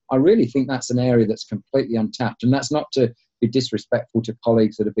 But I really think that's an area that's completely untapped. And that's not to be disrespectful to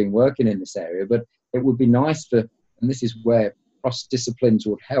colleagues that have been working in this area, but it would be nice and this is where cross disciplines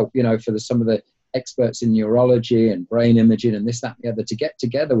would help, for some of the experts in neurology and brain imaging and this, that, and the other, to get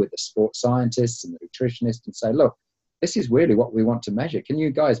together with the sports scientists and the nutritionists and say, look, this is really what we want to measure. Can you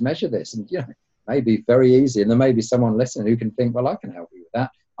guys measure this? And, maybe very easy. And there may be someone listening who can think, well, I can help you with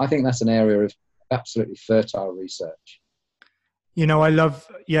that. I think that's an area of absolutely fertile research. I love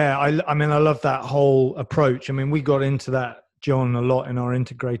that whole approach. I mean, we got into that, John, a lot in our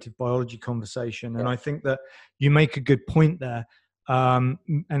integrative biology conversation. And I think that you make a good point there. And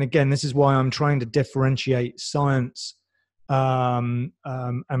again, this is why I'm trying to differentiate science and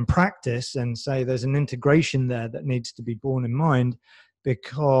practice and say there's an integration there that needs to be borne in mind,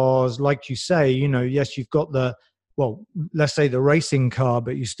 because like you say, yes, you've got let's say the racing car,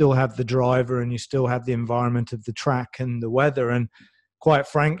 but you still have the driver and you still have the environment of the track and the weather. And quite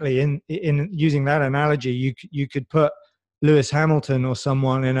frankly, in using that analogy, you could put Lewis Hamilton or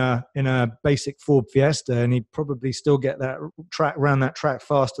someone in a basic Ford Fiesta, and he'd probably still get that track around that track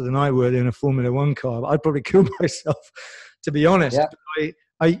faster than I would in a Formula One car. I'd probably kill myself, to be honest.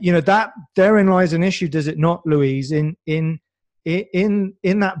 Yeah. That therein lies an issue, does it not, Louise? In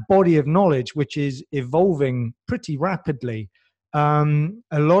that body of knowledge, which is evolving pretty rapidly, a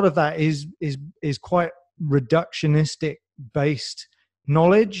lot of that is quite reductionistic based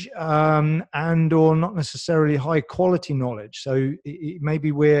knowledge, and or not necessarily high quality knowledge. So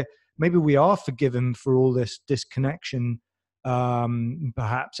maybe we are forgiven for all this disconnection,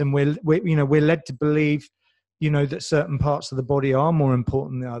 perhaps, and we're led to believe, that certain parts of the body are more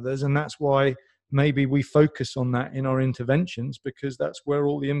important than others, and that's why maybe we focus on that in our interventions, because that's where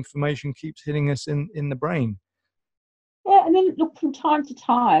all the information keeps hitting us in the brain. Yeah, and then look, from time to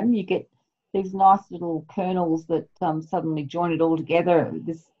time, you get these nice little kernels that suddenly join it all together.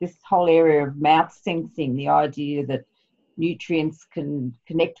 This whole area of mouth sensing, the idea that nutrients can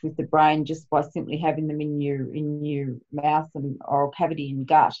connect with the brain just by simply having them in your mouth and oral cavity and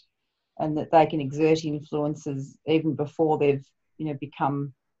gut, and that they can exert influences even before they've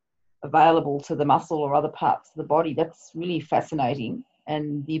become available to the muscle or other parts of the body. That's really fascinating,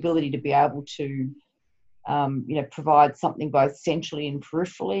 and the ability to be able to provide something both centrally and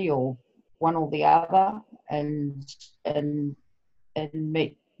peripherally, or one or the other, and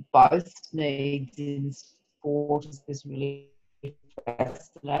meet both needs in sport is really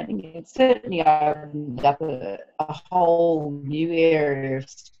fascinating. It certainly opened up a whole new area of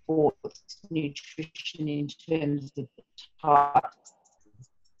sports nutrition in terms of the types of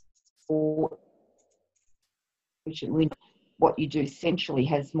sport, which what you do centrally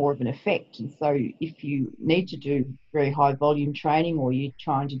has more of an effect. And so if you need to do very high volume training, or you're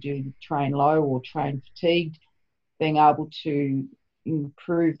trying to train low or train fatigued, being able to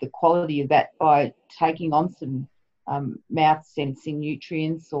improve the quality of that by taking on some mouth sensing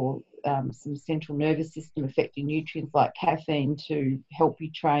nutrients or some central nervous system affecting nutrients like caffeine to help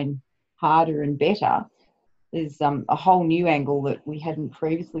you train harder and better. There's a whole new angle that we hadn't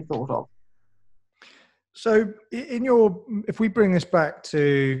previously thought of. So if we bring this back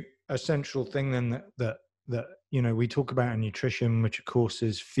to a central thing then that we talk about in nutrition, which of course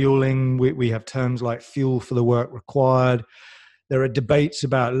is fueling. We have terms like fuel for the work required. There are debates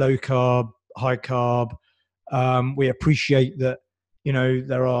about low carb, high carb. We appreciate that,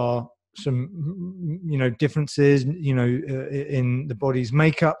 there are some, differences, in the body's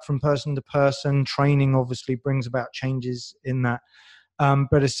makeup from person to person. Training obviously brings about changes in that.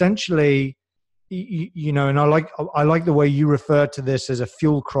 But essentially, and I like the way you refer to this as a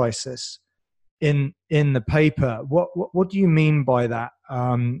fuel crisis in the paper. What do you mean by that,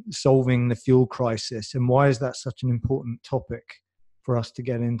 solving the fuel crisis, and why is that such an important topic for us to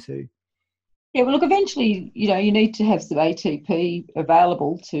get into? Yeah, well, look, eventually, you need to have some ATP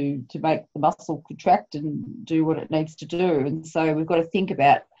available to make the muscle contract and do what it needs to do. And so we've got to think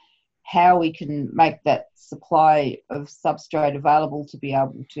about how we can make that supply of substrate available to be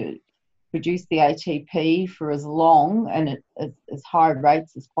able to produce the ATP for as long and at as high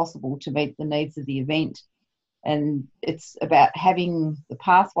rates as possible to meet the needs of the event. And it's about having the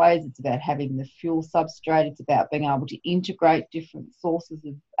pathways, it's about having the fuel substrate, it's about being able to integrate different sources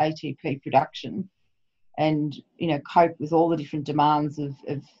of ATP production and, cope with all the different demands of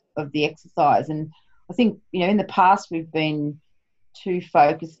the exercise. And I think, in the past we've been too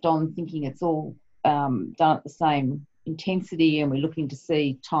focused on thinking it's all done at the same intensity, and we're looking to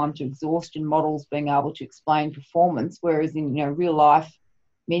see time to exhaustion models being able to explain performance, whereas in real life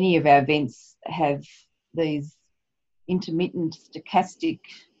many of our events have these intermittent stochastic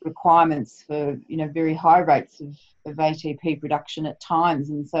requirements for very high rates of ATP production at times,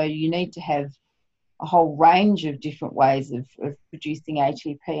 and so you need to have a whole range of different ways of producing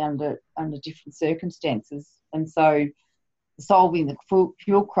ATP under different circumstances. And so solving the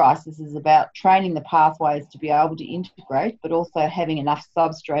fuel crisis is about training the pathways to be able to integrate, but also having enough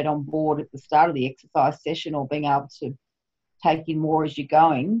substrate on board at the start of the exercise session, or being able to take in more as you're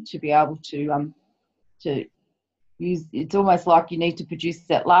going to be able to use. It's almost like you need to produce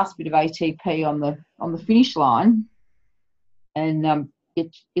that last bit of ATP on the finish line and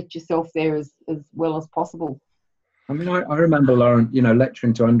get yourself there as well as possible. I mean, I remember, Lauren,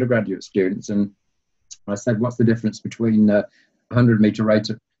 lecturing to undergraduate students, and I said, what's the difference between a 100-meter race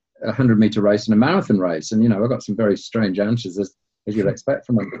and a marathon race? And, I got some very strange answers, as you'd expect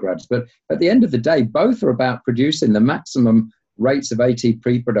from undergrads. But at the end of the day, both are about producing the maximum rates of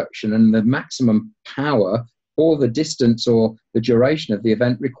ATP production and the maximum power for the distance or the duration of the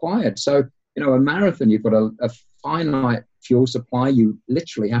event required. So, a marathon, you've got a finite fuel supply. You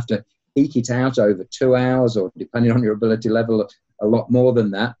literally have to eke it out over 2 hours, or depending on your ability level, a lot more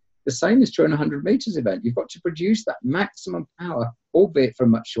than that. The same is true in a 100 meters event. You've got to produce that maximum power, albeit for a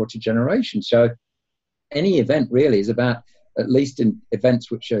much shorter generation. So any event really is about, at least in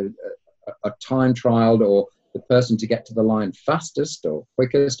events which are time trialed, or the person to get to the line fastest or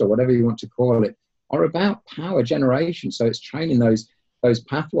quickest or whatever you want to call it, are about power generation. So it's training those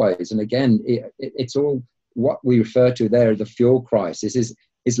pathways. And again, it's all what we refer to there, the fuel crisis,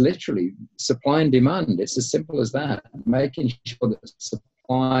 is literally supply and demand. It's as simple as that, making sure that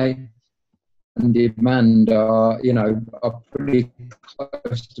supply and demand are pretty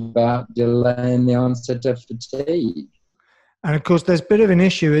close to about delaying the onset of fatigue. And of course, there's a bit of an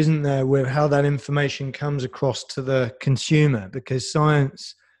issue, isn't there, with how that information comes across to the consumer, because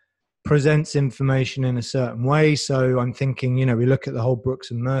science presents information in a certain way. So I'm thinking, we look at the whole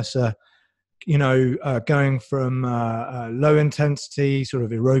Brooks and Mercer, going from low intensity, sort of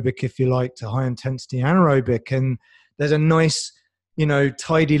aerobic, if you like, to high intensity anaerobic. And there's a nice,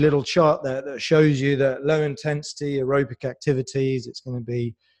 tidy little chart there that shows you that low intensity aerobic activities, it's going to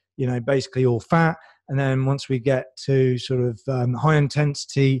be, basically all fat. And then once we get to sort of high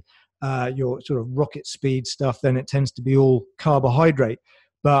intensity, your sort of rocket speed stuff, then it tends to be all carbohydrate.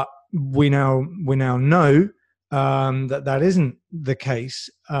 But we now know that isn't the case.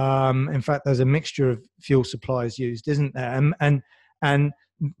 In fact, there's a mixture of fuel supplies used, isn't there? And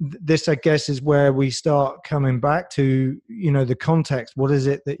this, I guess, is where we start coming back to, the context. What is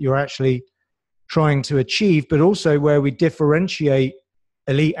it that you're actually trying to achieve? But also where we differentiate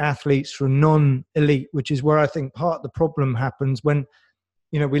elite athletes from non-elite, which is where I think part of the problem happens when,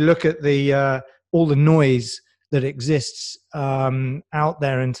 we look at the all the noise that exists out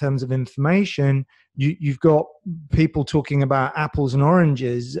there in terms of information. You've got people talking about apples and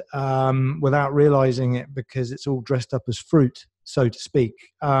oranges without realizing it, because it's all dressed up as fruit so to speak.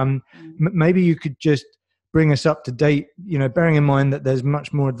 Maybe you could just bring us up to date, bearing in mind that there's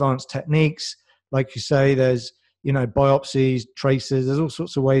much more advanced techniques. Like you say, there's, biopsies, tracers, there's all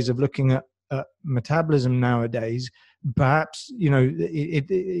sorts of ways of looking at metabolism nowadays. Perhaps,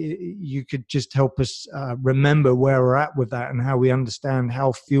 you could just help us remember where we're at with that and how we understand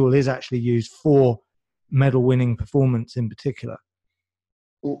how fuel is actually used for medal-winning performance in particular.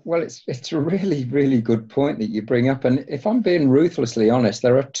 Well, it's a really, really good point that you bring up. And if I'm being ruthlessly honest,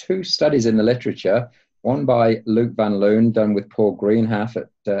 there are two studies in the literature, one by Luc van Loon, done with Paul Greenhalgh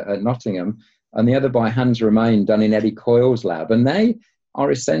at Nottingham, and the other by Hans Romein, done in Eddie Coyle's lab. And they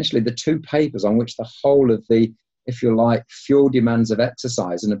are essentially the two papers on which the whole of the, if you like, fuel demands of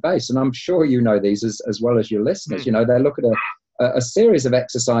exercise are based. And I'm sure you know these as well as your listeners. They look at a series of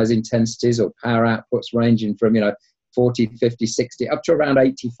exercise intensities or power outputs ranging from, 40, 50, 60, up to around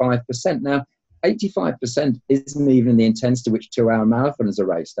 85%. Now, 85% isn't even the intensity which 2-hour marathons are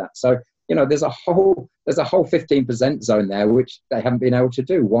raced at. So, there's a whole 15% zone there which they haven't been able to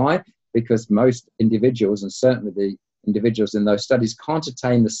do. Why? Because most individuals, and certainly the individuals in those studies, can't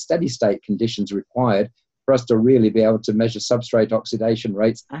attain the steady state conditions required for us to really be able to measure substrate oxidation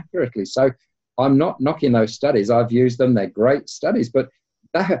rates accurately. So I'm not knocking those studies. I've used them. They're great studies. But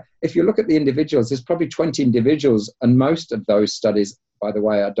if you look at the individuals, there's probably 20 individuals, and most of those studies, by the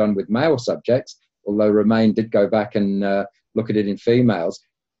way, are done with male subjects, although Romein did go back and look at it in females.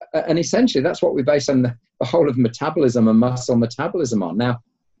 And essentially, that's what we base on the whole of metabolism and muscle metabolism on. Now,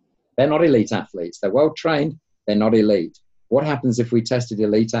 they're not elite athletes. They're well-trained. They're not elite. What happens if we tested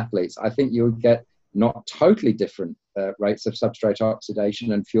elite athletes? I think you'll get not totally different rates of substrate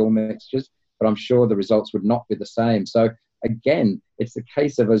oxidation and fuel mixtures, but I'm sure the results would not be the same. So again, it's a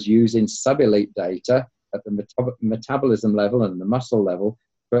case of us using sub-elite data at the metabolism level and the muscle level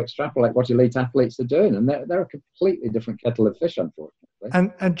to extrapolate what elite athletes are doing. And they're a completely different kettle of fish, unfortunately.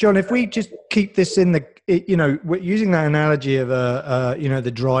 And John, if we just keep this in the, we're using that analogy of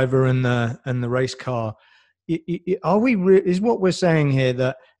the driver and the race car, is what we're saying here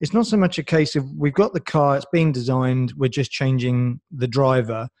that it's not so much a case of we've got the car, it's being designed, we're just changing the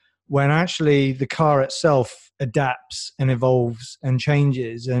driver, when actually the car itself adapts and evolves and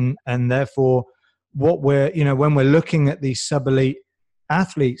changes, and therefore what we're, when we're looking at these sub-elite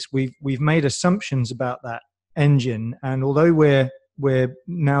athletes, we've made assumptions about that engine, and although we're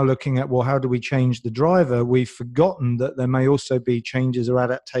now looking at, well, how do we change the driver, we've forgotten that there may also be changes or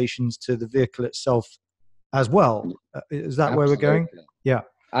adaptations to the vehicle itself as well. Is that where we're going? Yeah.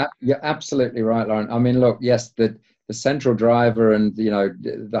 You're absolutely right, Lauren. I mean, look, yes, the central driver and,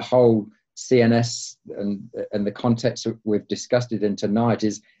 the whole CNS and the context that we've discussed it in tonight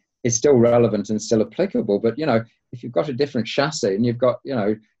is still relevant and still applicable. But, if you've got a different chassis and you've got,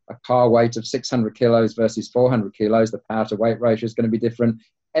 a car weight of 600 kilos versus 400 kilos, the power to weight ratio is going to be different.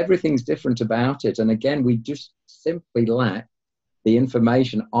 Everything's different about it. And again, we just simply lack the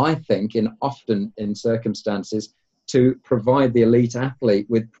information, I think, often in circumstances, to provide the elite athlete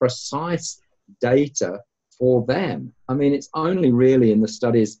with precise data for them. I mean, it's only really in the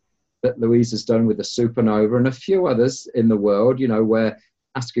studies that Louise has done with the Supernova and a few others in the world, where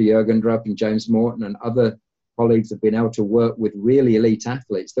Asker Jørgendrup and James Morton and other colleagues have been able to work with really elite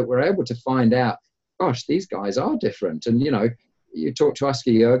athletes, that we're able to find out, gosh, these guys are different. And, you talk to Asker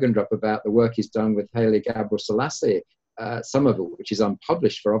Jørgendrup about the work he's done with Haile Gebrselassie, some of it which is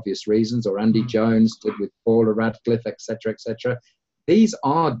unpublished for obvious reasons, or Andy Jones did with Paula Radcliffe, etc., etc. These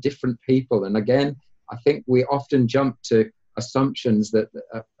are different people. And again, I think we often jump to assumptions that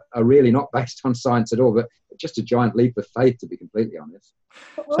are really not based on science at all, but just a giant leap of faith, to be completely honest.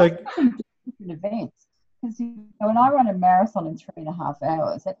 But we're different events. Because when I run a marathon in 3.5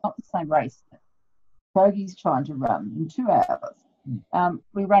 hours, that's not the same race that Bogey's trying to run in 2 hours.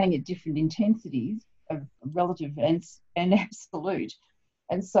 We're running at different intensities of relative and absolute.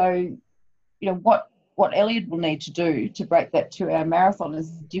 And so, what Elliot will need to do to break that 2-hour marathon is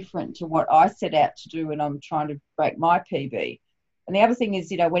different to what I set out to do when I'm trying to break my PB. And the other thing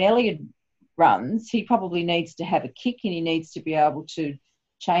is, when Elliot runs, he probably needs to have a kick, and he needs to be able to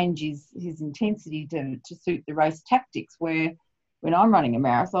change his intensity to suit the race tactics, where when I'm running a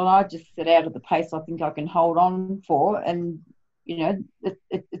marathon, I just set out at the pace I think I can hold on for, and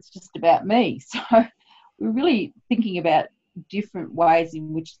it's just about me. So we're really thinking about different ways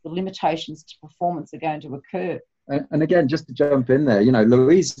in which the limitations to performance are going to occur. And again, just to jump in there,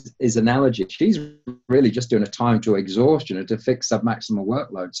 Louise's analogy, she's really just doing a time to exhaustion and to fix submaximal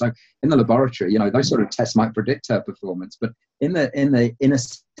workload. So in the laboratory, those sort of tests might predict her performance, but in the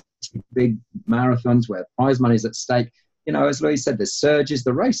big marathons where prize money is at stake, as Louise said, there's surges.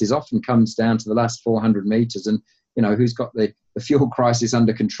 The races often comes down to the last 400 meters, and who's got the fuel crisis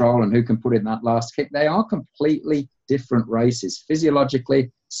under control and who can put in that last kick. They are completely different races,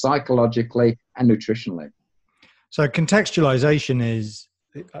 physiologically, psychologically, and nutritionally. So contextualization is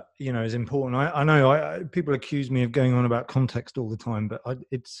important. I know people accuse me of going on about context all the time, but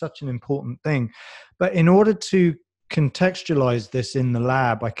it's such an important thing. But in order to contextualize this in the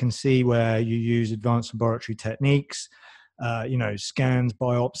lab, I can see where you use advanced laboratory techniques, scans,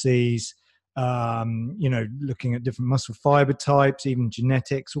 biopsies, looking at different muscle fiber types, even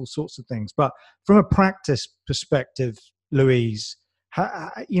genetics, all sorts of things. But from a practice perspective, Louise,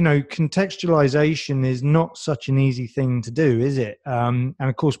 contextualization is not such an easy thing to do, is it? And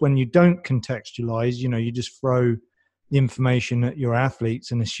of course, when you don't contextualize, you just throw the information at your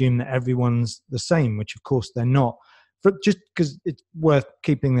athletes and assume that everyone's the same, which of course they're not. But just because it's worth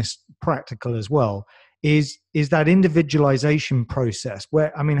keeping this practical as well, is that individualization process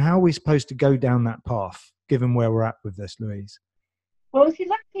where, how are we supposed to go down that path, given where we're at with this, Louise? Well, if you're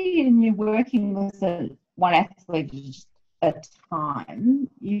lucky and you're working with one athlete at a time,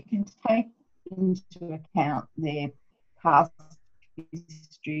 you can take into account their past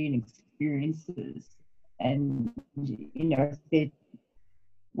history and experiences. And, if they're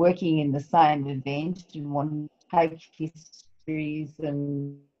working in the same event and want to take histories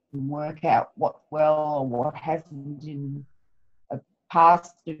and work out what's well or what hasn't in a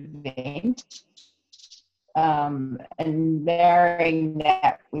past event, and marrying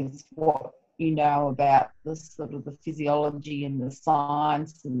that with what you know about the sort of the physiology and the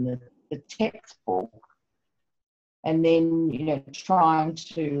science and the textbook, and then trying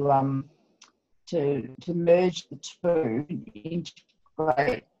to merge the two,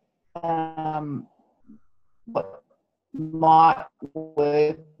 integrate what might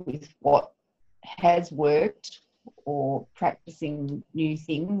work with what has worked, or practicing new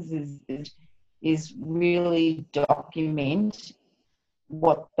things is really document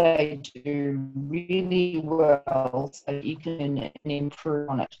what they do really well so you can improve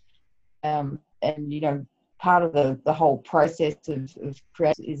on it. And part of the whole process of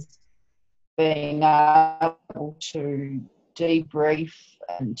creation is being able to debrief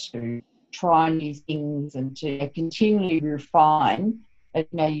and to try new things and to continually refine.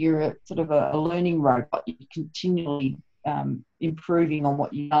 You're a sort of a learning robot. You're continually improving on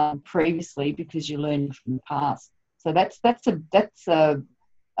what you've done previously because you're learning from the past. So that's a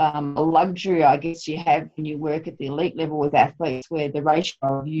luxury, I guess, you have when you work at the elite level with athletes, where the ratio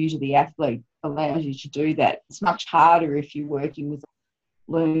of you to the athlete allows you to do that. It's much harder if you're working with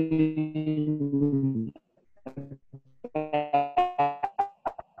learning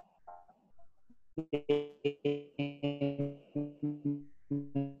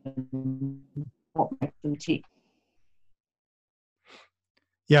what makes them tick.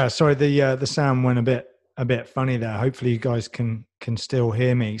 Yeah, sorry, the sound went a bit funny there. Hopefully you guys can still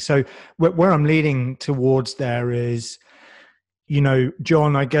hear me. So where I'm leading towards there is,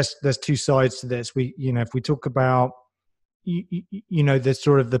 John, I guess there's two sides to this. If we talk about the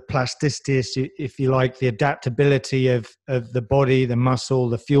sort of the plasticity, if you like, the adaptability of the body, the muscle,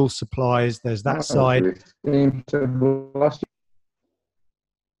 the fuel supplies, there's that side.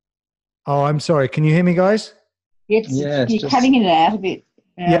 Oh, I'm sorry. Can you hear me, guys? Yes, you're cutting in and out a bit.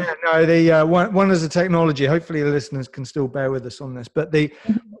 Yeah, no, one is the technology. Hopefully the listeners can still bear with us on this. But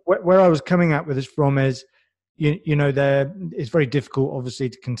where I was coming at with this from is, it's very difficult, obviously,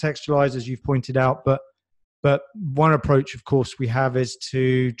 to contextualize, as you've pointed out. But one approach, of course, we have is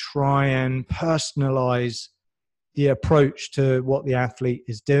to try and personalize the approach to what the athlete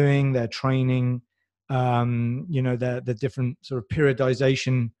is doing, their training, the different sort of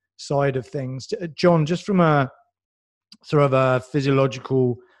periodization side of things. John, just from a sort of a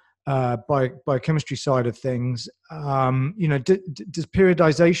physiological biochemistry side of things, does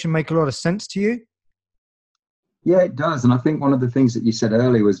periodization make a lot of sense to you? Yeah, it does. And I think one of the things that you said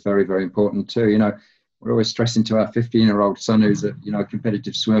earlier was very, very important too. We're always stressing to our 15-year-old son, who's a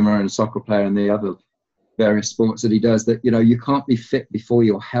competitive swimmer and soccer player and the other various sports that he does, that you can't be fit before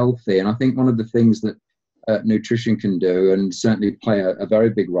you're healthy. And I think one of the things that nutrition can do, and certainly play a very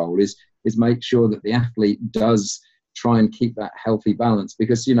big role, is make sure that the athlete does try and keep that healthy balance.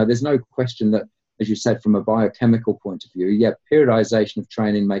 Because there's no question that, as you said, from a biochemical point of view, periodization of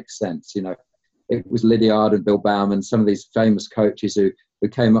training makes sense. It was Lydiard and Bill Bauman, some of these famous coaches who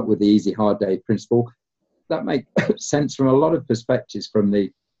came up with the easy hard day principle. That makes sense from a lot of perspectives, from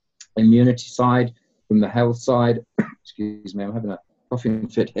the immunity side, from the health side. Excuse me, I'm having a coughing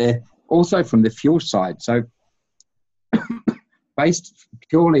fit here. Also from the fuel side. So based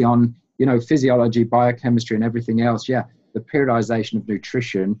purely on, physiology, biochemistry and everything else, the periodization of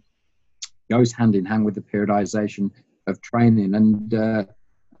nutrition goes hand in hand with the periodization of training.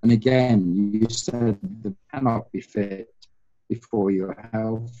 And again, you said they cannot be fit before you're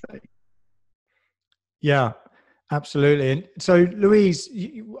healthy. Yeah, absolutely. And so, Louise,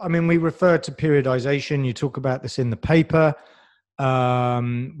 I mean, we refer to periodization. You talk about this in the paper,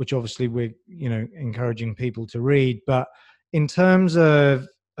 which obviously we're, encouraging people to read. But in terms of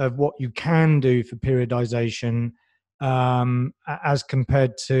what you can do for periodization, as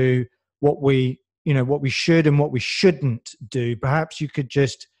compared to what we should and what we shouldn't do, perhaps you could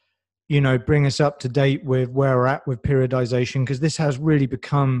just, bring us up to date with where we're at with periodization, because this has really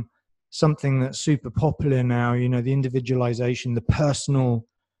become something that's super popular now, the individualization, the personal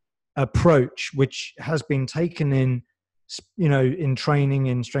approach, which has been taken in, in training,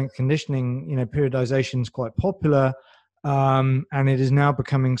 in strength conditioning, periodization is quite popular. And it is now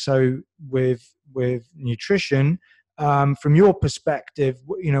becoming so with nutrition. From your perspective,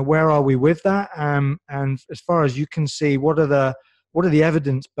 where are we with that? And as far as you can see, what are the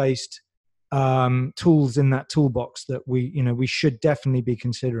evidence-based tools in that toolbox that we should definitely be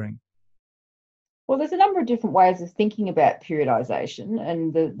considering? Well, there's a number of different ways of thinking about periodization,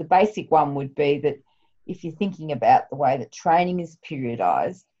 and the basic one would be that if you're thinking about the way that training is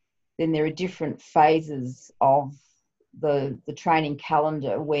periodized, then there are different phases of the training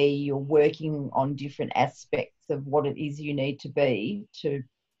calendar where you're working on different aspects of what it is you need to be to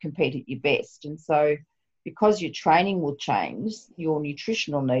compete at your best. And so because your training will change, your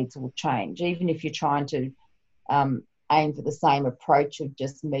nutritional needs will change, even if you're trying to aim for the same approach of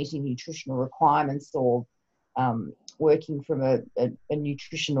just meeting nutritional requirements or working from a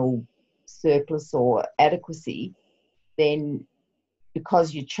nutritional surplus or adequacy. Then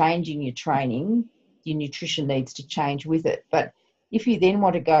because you're changing your training, your nutrition needs to change with it. But if you then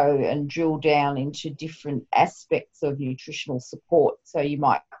want to go and drill down into different aspects of nutritional support, so you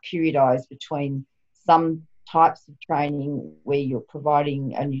might periodize between some types of training where you're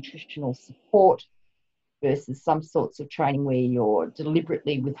providing a nutritional support versus some sorts of training where you're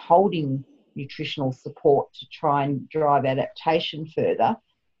deliberately withholding nutritional support to try and drive adaptation further.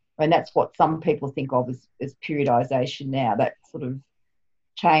 And that's what some people think of as periodization now, that sort of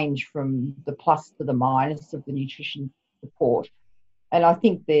change from the plus to the minus of the nutrition support. And I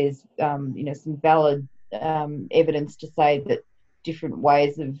think there's some valid evidence to say that different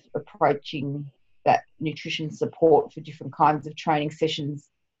ways of approaching that nutrition support for different kinds of training sessions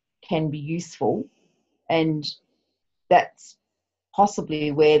can be useful. And that's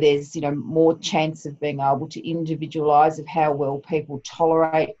possibly where there's more chance of being able to individualize of how well people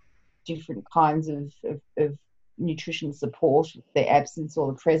tolerate different kinds of nutrition support, the absence or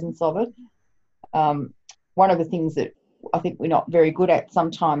the presence of it. One of the things that I think we're not very good at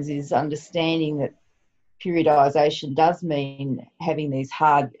sometimes is understanding that periodization does mean having these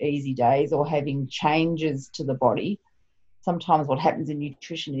hard, easy days or having changes to the body. Sometimes what happens in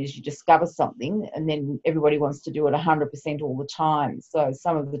nutrition is you discover something and then everybody wants to do it 100% all the time. So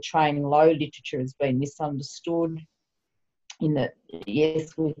some of the training low literature has been misunderstood in that,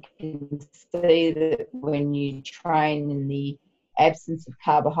 yes, we can see that when you train in the absence of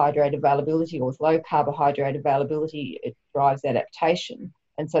carbohydrate availability or with low carbohydrate availability, it drives adaptation.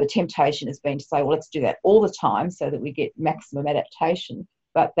 And so the temptation has been to say, well, let's do that all the time so that we get maximum adaptation.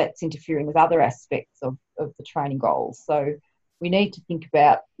 But that's interfering with other aspects of the training goals. So we need to think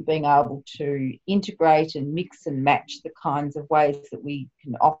about being able to integrate and mix and match the kinds of ways that we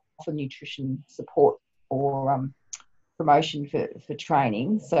can offer nutrition support or promotion for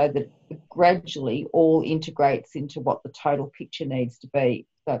training, so that it gradually all integrates into what the total picture needs to be.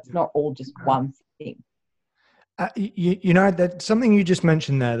 So it's not all just one thing. That something you just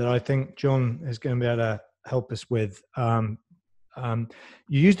mentioned there that I think John is going to be able to help us with. You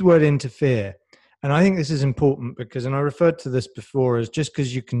used the word interfere, and I think this is important because, and I referred to this before, as just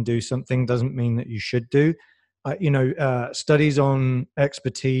because you can do something doesn't mean that you should do. Studies on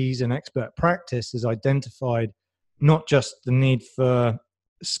expertise and expert practice has identified not just the need for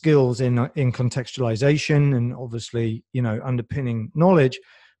skills in contextualization and obviously underpinning knowledge,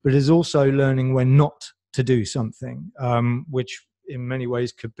 but is also learning when not to do something, which in many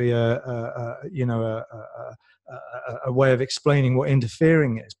ways could be a way of explaining what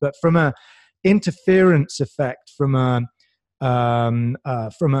interfering is. But from a interference effect, from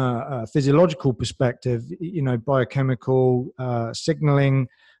a physiological perspective, biochemical signaling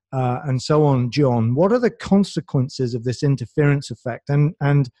and so on, John, what are the consequences of this interference effect? And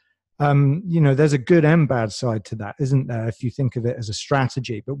there's a good and bad side to that, isn't there, if you think of it as a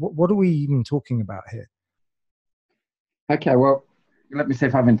strategy? But what are we even talking about here? Okay, well, let me see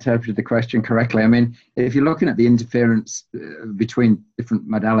if I've interpreted the question correctly. I mean, if you're looking at the interference between different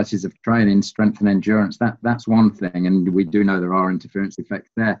modalities of training, strength and endurance, that's one thing, and we do know there are interference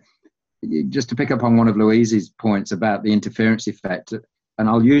effects there. Just to pick up on one of Louise's points about the interference effect, and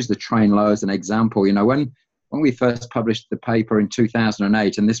I'll use the train low as an example. You know, when we first published the paper in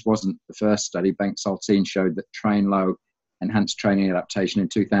 2008, and this wasn't the first study, Banks-Saltine showed that train low enhanced training adaptation in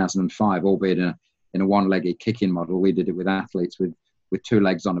 2005, albeit in a one-legged kicking model. We did it with athletes with two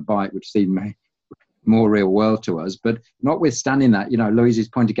legs on a bike, which seemed more real world to us. But notwithstanding that, you know, Louise's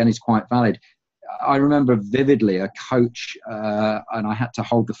point again is quite valid. I remember vividly a coach, and I had to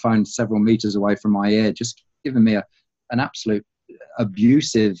hold the phone several meters away from my ear, just giving me an absolute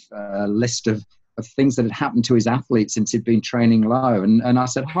abusive list of things that had happened to his athletes since he'd been training low. And I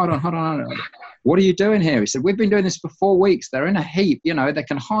said, hold on. What are you doing here? He said, we've been doing this for 4 weeks. They're in a heap. You know, they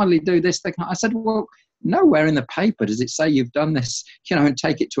can hardly do this. I said, well, nowhere in the paper does it say you've done this, you know, and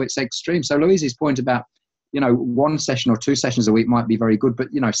take it to its extreme. So Louise's point about, you know, 1 session or 2 sessions a week might be very good,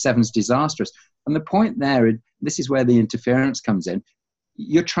 but, you know, 7's disastrous. And the point there, this is where the interference comes in.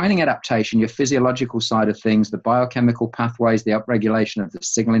 Your training adaptation, your physiological side of things, the biochemical pathways, the upregulation of the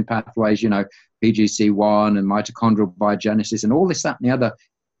signaling pathways, you know, PGC1 and mitochondrial biogenesis and all this, that, and the other,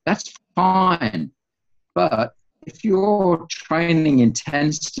 that's fine. But if your training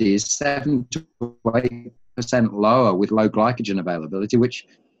intensity is 7 to 8% lower with low glycogen availability, which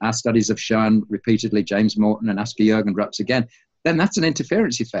our studies have shown repeatedly, James Morton and Asker Jürgen Rupps again, then that's an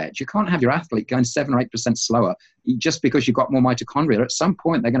interference effect. You can't have your athlete going 7 or 8% slower just because you've got more mitochondria. At some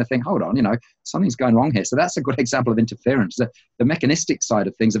point, they're going to think, hold on, you know, something's going wrong here. So that's a good example of interference. The mechanistic side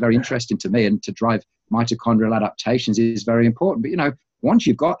of things are very interesting to me, and to drive mitochondrial adaptations is very important. But, you know, once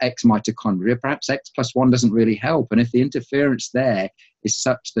you've got X mitochondria, perhaps X plus 1 doesn't really help. And if the interference there is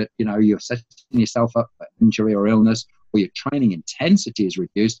such that, you know, you're setting yourself up for injury or illness, or your training intensity is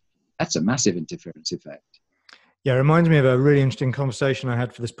reduced, that's a massive interference effect. Yeah, it reminds me of a really interesting conversation I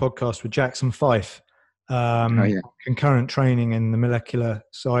had for this podcast with Jackson Fife, concurrent training in the molecular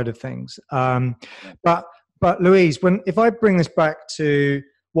side of things. But Louise, if I bring this back to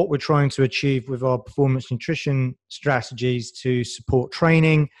what we're trying to achieve with our performance nutrition strategies to support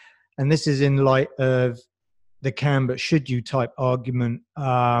training, and this is in light of the can but should you type argument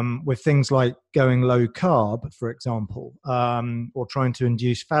with things like going low carb, for example, or trying to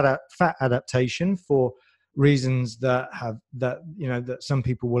induce fat adaptation for reasons that some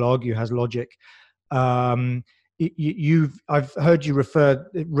people will argue has logic. I've heard you refer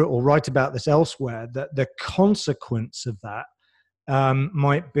or write about this elsewhere, that the consequence of that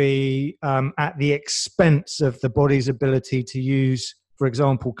might be at the expense of the body's ability to use, for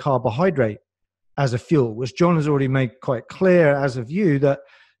example, carbohydrate as a fuel, which John has already made quite clear as a view that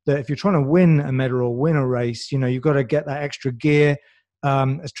if you're trying to win a medal or win a race, you know, you've got to get that extra gear.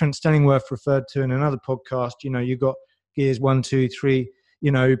 As Trent Stellingworth referred to in another podcast, you know, you've got gears 1, 2, 3,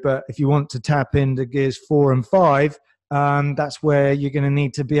 you know, but if you want to tap into gears 4 and 5, that's where you're going to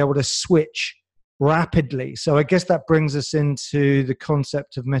need to be able to switch rapidly. So I guess that brings us into the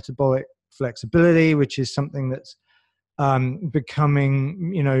concept of metabolic flexibility, which is something that's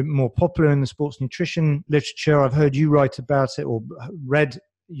becoming, you know, more popular in the sports nutrition literature. I've heard you write about it, or read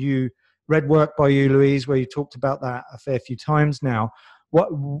work by you, Louise, where you talked about that a fair few times now.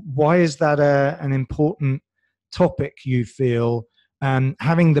 Why is that an important topic, you feel?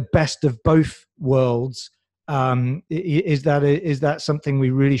 Having the best of both worlds, is that something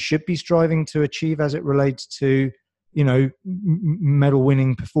we really should be striving to achieve as it relates to, you know, medal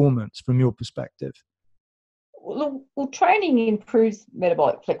winning performance from your perspective? Well, training improves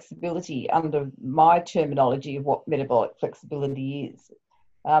metabolic flexibility under my terminology of what metabolic flexibility is.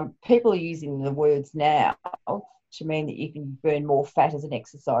 People are using the words now to mean that you can burn more fat as an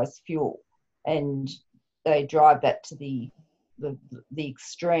exercise fuel, and they drive that to the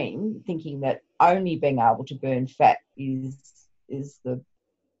extreme, thinking that only being able to burn fat is the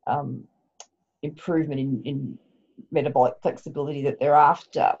improvement in metabolic flexibility that they're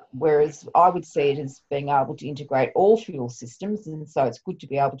after. Whereas I would see it as being able to integrate all fuel systems, and so it's good to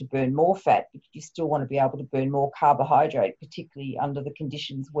be able to burn more fat, but you still want to be able to burn more carbohydrate, particularly under the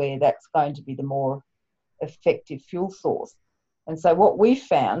conditions where that's going to be the more effective fuel source. And so what we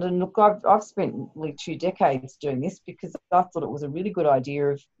found, and look, I've spent nearly 2 decades doing this because I thought it was a really good idea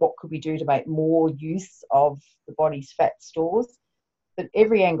of what could we do to make more use of the body's fat stores. But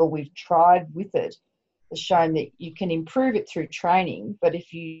every angle we've tried with it has shown that you can improve it through training, but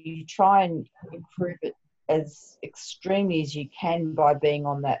if you try and improve it as extremely as you can by being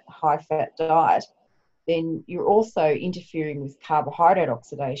on that high-fat diet, then you're also interfering with carbohydrate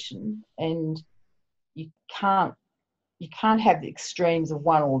oxidation, and you can't you can't have the extremes of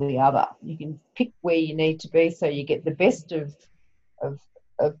one or the other. You can pick where you need to be so you get the best of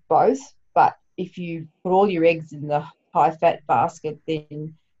both. But if you put all your eggs in the high fat basket,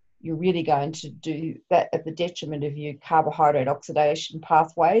 then you're really going to do that at the detriment of your carbohydrate oxidation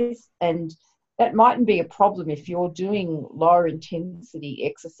pathways. And that mightn't be a problem if you're doing lower intensity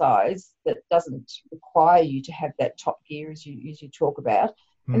exercise that doesn't require you to have that top gear as you talk about.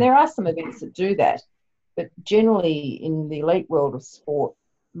 And there are some events that do that. But generally in the elite world of sport,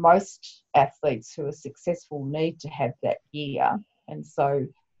 most athletes who are successful need to have that gear. And so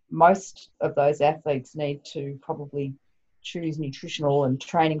most of those athletes need to probably choose nutritional and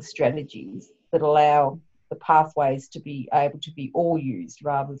training strategies that allow the pathways to be able to be all used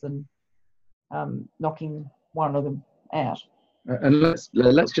rather than knocking one of them out. And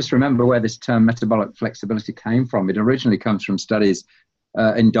let's just remember where this term metabolic flexibility came from. It originally comes from studies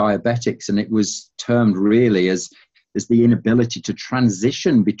in diabetics, and it was termed really as the inability to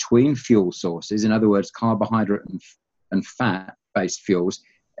transition between fuel sources, in other words, carbohydrate and fat-based fuels,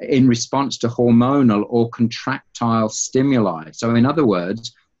 in response to hormonal or contractile stimuli. So in other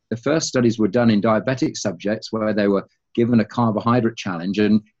words, the first studies were done in diabetic subjects where they were given a carbohydrate challenge,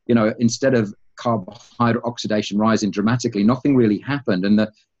 and instead of carbohydrate oxidation rising dramatically, nothing really happened. And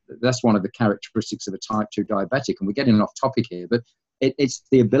that's one of the characteristics of a type 2 diabetic. And we're getting off topic here, but it's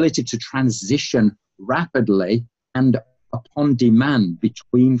the ability to transition rapidly and upon demand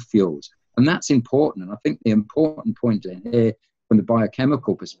between fuels. And that's important. And I think the important point here from the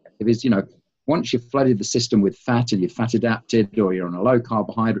biochemical perspective is, once you've flooded the system with fat and you're fat adapted, or you're on a low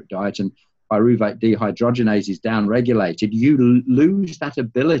carbohydrate diet and pyruvate dehydrogenase is down-regulated, you lose that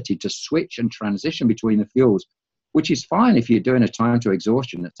ability to switch and transition between the fuels, which is fine if you're doing a time to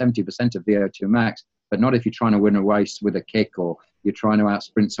exhaustion at 70% of VO2 max, but not if you're trying to win a race with a kick or you're trying to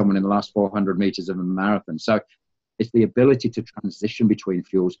outsprint someone in the last 400 meters of a marathon. So it's the ability to transition between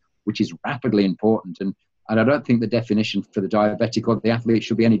fuels, which is rapidly important. And I don't think the definition for the diabetic or the athlete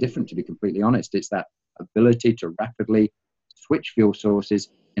should be any different, to be completely honest. It's that ability to rapidly switch fuel sources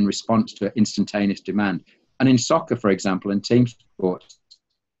in response to instantaneous demand. And in soccer, for example, in team sports,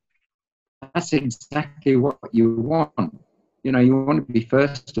 that's exactly what you want. You want to be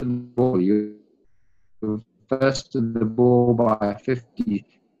first to the ball. You're first to the ball by 50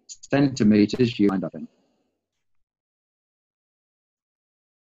 centimeters, I think.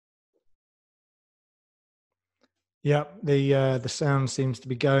 Yeah, the sound seems to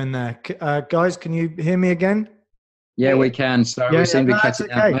be going there. Guys, can you hear me again? Yeah, we can. Sorry, we seem to be cutting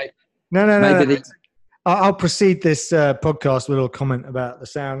out, mate. No. I'll precede this podcast with a little comment about the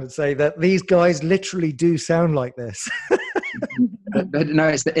sound and say that these guys literally do sound like this. but no,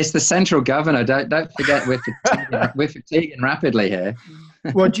 it's the central governor. Don't forget we're fatiguing rapidly here.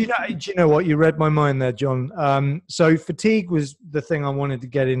 Well, do you know what? You read my mind there, John. So fatigue was the thing I wanted to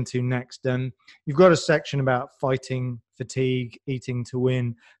get into next. And you've got a section about fighting fatigue, eating to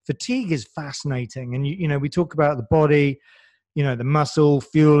win. Fatigue is fascinating. And, we talk about the body, the muscle,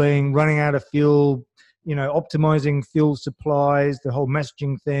 fueling, running out of fuel, optimizing fuel supplies, the whole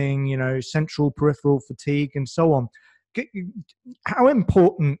messaging thing, central peripheral fatigue and so on. How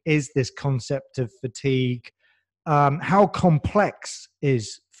important is this concept of fatigue? How complex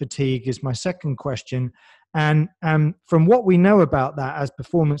is fatigue is my second question. And from what we know about that as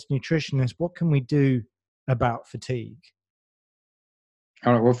performance nutritionists, what can we do about fatigue?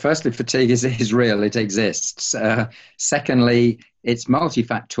 All right. Well, firstly, fatigue is real. It exists. Secondly, it's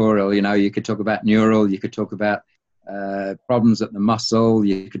multifactorial. You could talk about neural. You could talk about problems at the muscle.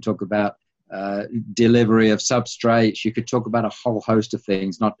 You could talk about delivery of substrates. You could talk about a whole host of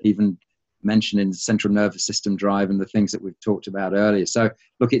things, not even mentioning the central nervous system drive and the things that we've talked about earlier. So,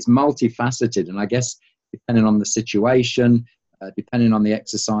 look, it's multifaceted. And I guess depending on the situation, depending on the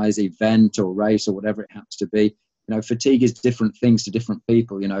exercise, event or race or whatever it happens to be, fatigue is different things to different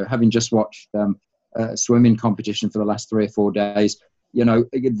people. Having just watched a swimming competition for the last 3 or 4 days,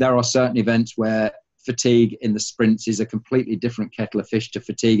 there are certain events where fatigue in the sprints is a completely different kettle of fish to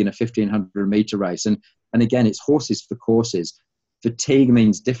fatigue in a 1500 meter race. And again, it's horses for courses. Fatigue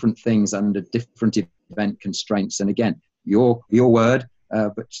means different things under different event constraints. And again, your word,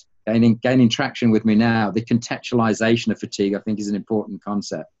 but gaining traction with me now, the contextualization of fatigue, I think, is an important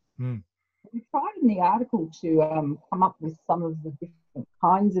concept. We tried in the article to come up with some of the different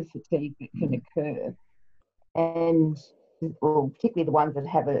kinds of fatigue that can occur, and particularly the ones that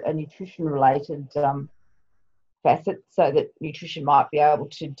have a nutrition-related facet, so that nutrition might be able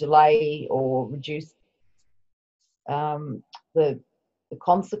to delay or reduce the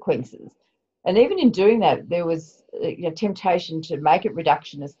consequences. And even in doing that, there was temptation to make it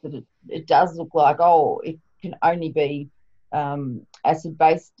reductionist, that it does look like, can only be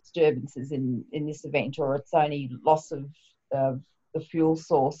acid-base disturbances in this event, or it's only loss of the fuel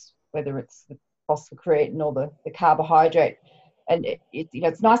source, whether it's the phosphocreatine or the carbohydrate. And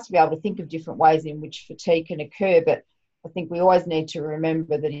it's nice to be able to think of different ways in which fatigue can occur, but I think we always need to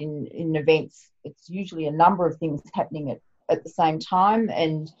remember that in events, it's usually a number of things happening at the same time,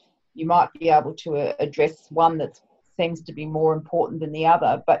 and you might be able to address one that seems to be more important than the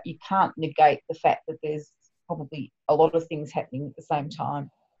other, but you can't negate the fact that there's probably a lot of things happening at the same time.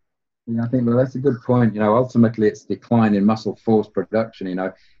 Yeah, I think, well, that's a good point. Ultimately it's decline in muscle force production,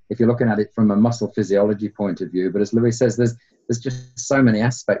 if you're looking at it from a muscle physiology point of view. But as Louise says, there's just so many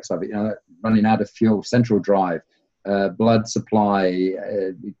aspects of it, running out of fuel, central drive, blood supply,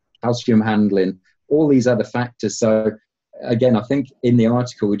 calcium handling, all these other factors. So again, I think in the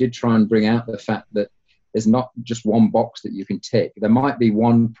article we did try and bring out the fact that there's not just one box that you can tick. There might be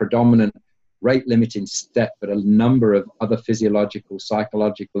one predominant rate limiting step, but a number of other physiological,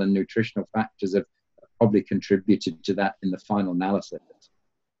 psychological and nutritional factors have probably contributed to that in the final analysis.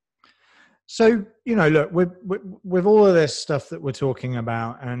 So, look, with all of this stuff that we're talking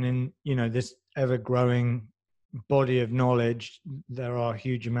about, and in, this ever-growing body of knowledge, there are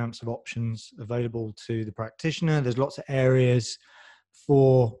huge amounts of options available to the practitioner. There's lots of areas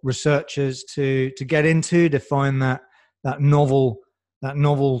for researchers to get into, to find that novel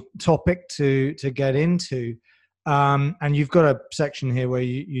topic to get into. And you've got a section here where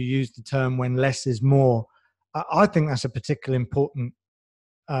you use the term "when less is more." I think that's a particularly important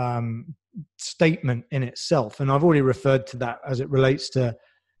statement in itself, and I've already referred to that as it relates to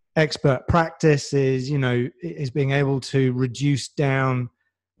expert practice. Is being able to reduce down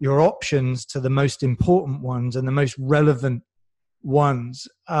your options to the most important ones and the most relevant ones.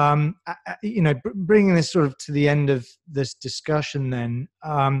 Bringing this sort of to the end of this discussion, then,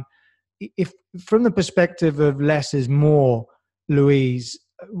 if from the perspective of less is more, Louise,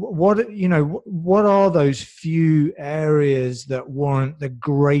 what are those few areas that warrant the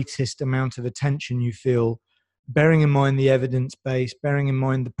greatest amount of attention, you feel, bearing in mind the evidence base, bearing in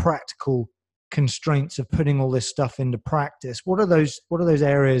mind the practical constraints of putting all this stuff into practice? What are those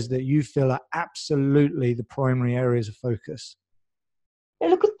areas that you feel are absolutely the primary areas of focus? Yeah,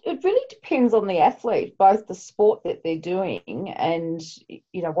 look, it really depends on the athlete, both the sport that they're doing and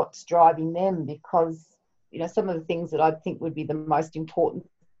what's driving them, because some of the things that I think would be the most important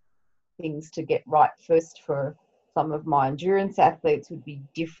things to get right first for some of my endurance athletes would be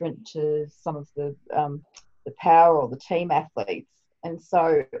different to some of the power or the team athletes. And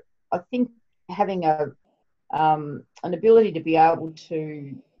so I think having an ability to be able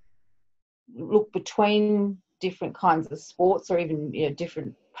to look between different kinds of sports, or even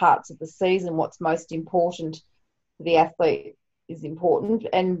different parts of the season, what's most important for the athlete is important,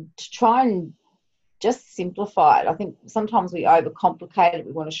 and to try and just simplify it. I think sometimes we overcomplicate it.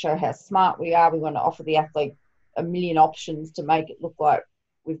 We want to show how smart we are. We want to offer the athlete a million options to make it look like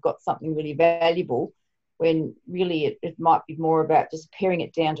we've got something really valuable, when really it might be more about just paring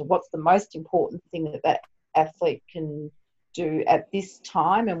it down to what's the most important thing that athlete can do at this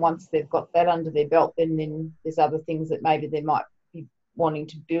time. And once they've got that under their belt, then there's other things that maybe they might be wanting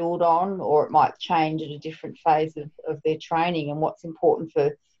to build on, or it might change at a different phase of their training. And what's important for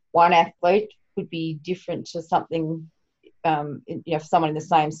one athlete could be different to something, for someone in the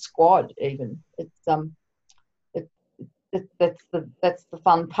same squad even. That's the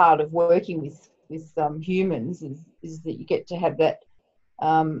fun part of working with humans is that you get to have that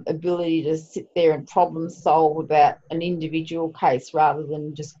ability to sit there and problem solve about an individual case rather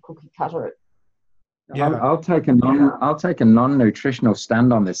than just cookie cutter it. Yeah. I'll take a non-nutritional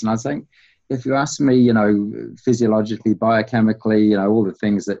stand on this, and I think if you ask me, physiologically, biochemically, all the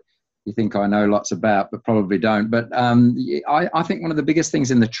things that you think I know lots about, but probably don't. But I think one of the biggest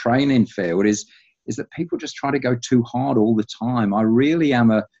things in the training field is that people just try to go too hard all the time. I really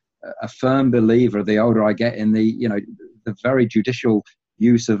am a firm believer, the older I get, in the very judicial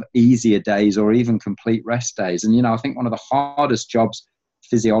use of easier days or even complete rest days. And, I think one of the hardest jobs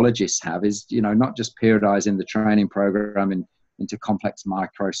physiologists have is, not just periodizing the training program into complex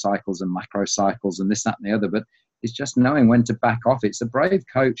microcycles and macrocycles and this, that, and the other, but it's just knowing when to back off. It's a brave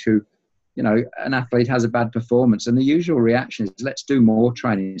coach who, an athlete has a bad performance, and the usual reaction is, let's do more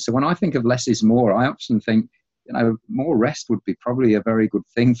training. So when I think of less is more, I often think, more rest would be probably a very good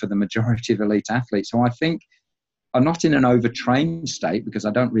thing for the majority of elite athletes. So I think I'm not in an overtrained state, because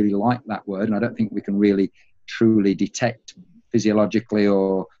I don't really like that word, and I don't think we can really truly detect physiologically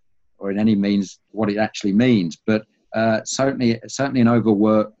or in any means what it actually means. But certainly an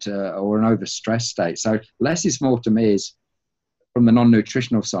overworked or an overstressed state. So less is more to me is from the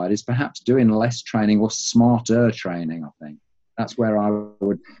non-nutritional side is perhaps doing less training or smarter training. I think that's where I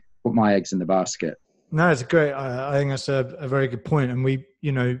would put my eggs in the basket. No, it's great. I think that's a very good point. And we,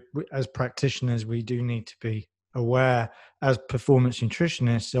 as practitioners, we do need to be aware as performance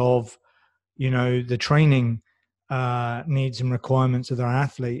nutritionists of, the training needs and requirements of their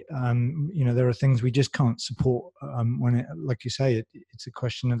athlete. There are things we just can't support when it, like you say, it's a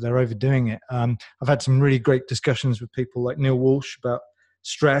question of they're overdoing it. I've had some really great discussions with people like Neil Walsh about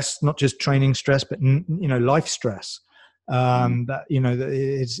stress, not just training stress, but life stress. That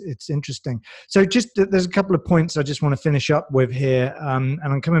it's interesting. So just there's a couple of points I just want to finish up with here, and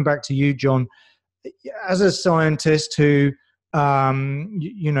I'm coming back to you, John, as a scientist who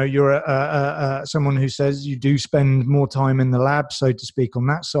you're someone who says you do spend more time in the lab, so to speak, on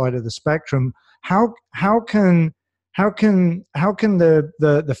that side of the spectrum. How can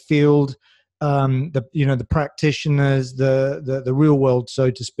the field, the practitioners, the real world,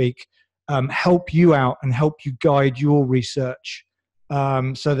 so to speak, help you out and help you guide your research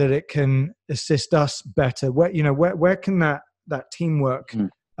so that it can assist us better? Where can that teamwork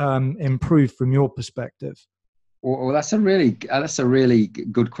improve from your perspective? Well, that's a really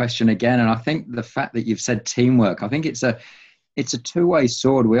good question again, and I think the fact that you've said teamwork, I think it's a two-way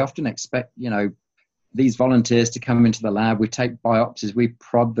sword. We often expect these volunteers to come into the lab. We take biopsies, we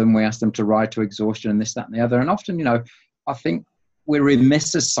prod them, we ask them to ride to exhaustion, and this, that, and the other. And often, I think we're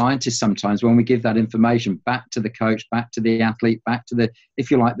remiss as scientists sometimes when we give that information back to the coach, back to the athlete, back to the, if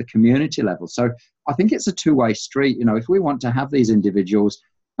you like, the community level. So I think it's a two-way street. If we want to have these individuals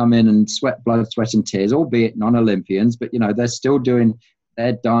come in and sweat blood, sweat and tears, albeit non-Olympians, but they're still doing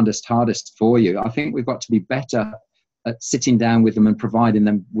their darndest hardest for you. I think we've got to be better at sitting down with them and providing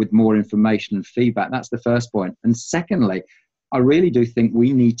them with more information and feedback. That's the first point. And secondly, I really do think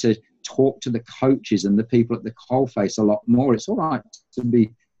we need to talk to the coaches and the people at the coalface a lot more. It's all right to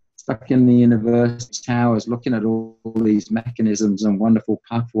be stuck in the university towers looking at all these mechanisms and wonderful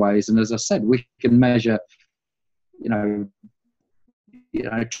pathways. And as I said, we can measure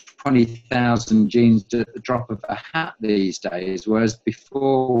 20,000 genes at the drop of a hat these days, whereas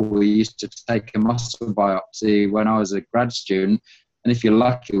before we used to take a muscle biopsy when I was a grad student, and if you're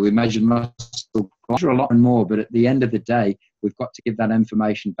lucky, we measured muscle a lot more. But at the end of the day, we've got to give that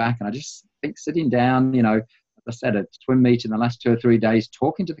information back. And I just think sitting down, as I said, a swim meet in the last 2 or 3 days,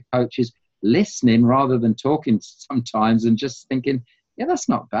 talking to the coaches, listening rather than talking sometimes, and just thinking, yeah, that's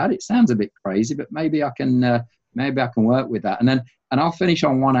not bad. It sounds a bit crazy, but maybe I can work with that. And I'll finish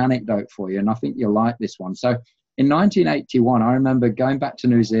on one anecdote for you, and I think you'll like this one. So in 1981, I remember going back to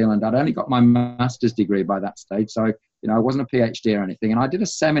New Zealand. I'd only got my master's degree by that stage, so I wasn't a PhD or anything. And I did a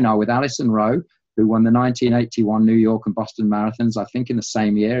seminar with Alison Rowe, who won the 1981 New York and Boston marathons, I think in the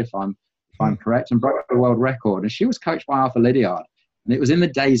same year, if I'm correct, and broke the world record. And she was coached by Arthur Lydiard. And it was in the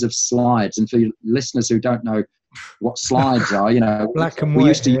days of slides. And for listeners who don't know what slides are, black and we white,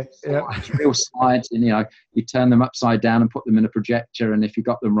 used to use real slides, and you turn them upside down and put them in a projector, and if you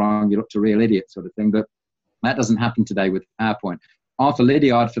got them wrong, you looked a real idiot, sort of thing. But that doesn't happen today with PowerPoint. Arthur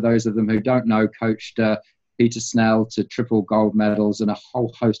Lydiard, for those of them who don't know, coached Peter Snell to triple gold medals and a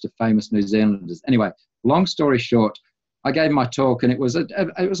whole host of famous New Zealanders. Anyway, long story short, I gave my talk, and it was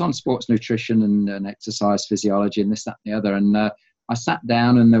on sports nutrition and exercise physiology and this, that, and the other. And I sat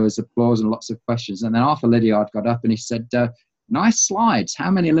down, and there was applause and lots of questions. And then Arthur Lydiard got up and he said, nice slides.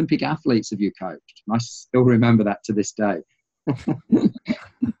 How many Olympic athletes have you coached? And I still remember that to this day.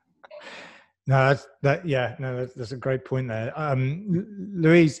 No, that's a great point there.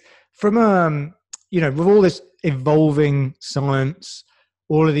 Louise, from, with all this evolving science,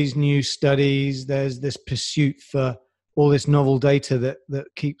 all of these new studies, there's this pursuit for all this novel data that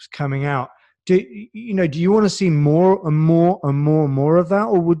keeps coming out. Do you want to see more and more and more and more of that,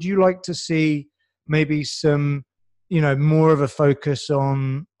 or would you like to see maybe some, more of a focus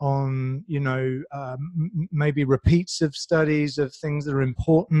on maybe repeats of studies of things that are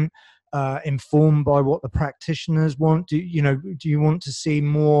important, informed by what the practitioners want? Do you want to see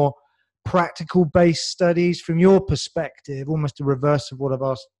more practical based studies from your perspective, almost a reverse of what I've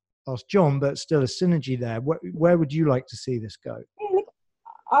asked John, but still a synergy there? Where would you like to see this go? Yeah, look,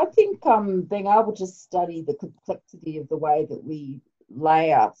 I think being able to study the complexity of the way that we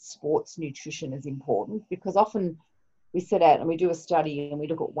lay out sports nutrition is important, because often we set out and we do a study and we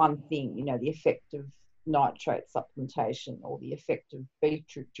look at one thing, the effect of nitrate supplementation, or the effect of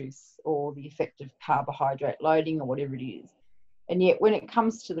beetroot juice, or the effect of carbohydrate loading, or whatever it is. And yet when it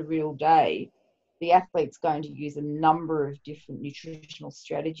comes to the real day, the athlete's going to use a number of different nutritional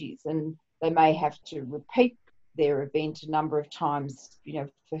strategies, and they may have to repeat their event a number of times,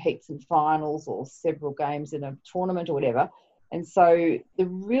 for heats and finals or several games in a tournament or whatever. And so the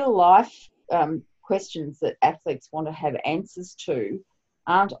real life questions that athletes want to have answers to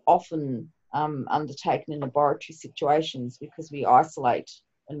aren't often undertaken in laboratory situations, because we isolate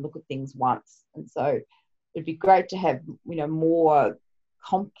and look at things once. And so it'd be great to have, more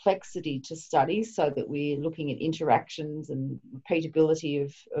complexity to studies, so that we're looking at interactions and repeatability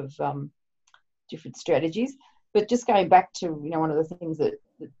of different strategies. But just going back to, one of the things that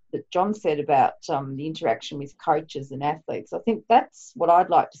John said about the interaction with coaches and athletes, I think that's what I'd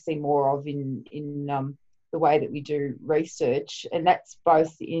like to see more of in the way that we do research. And that's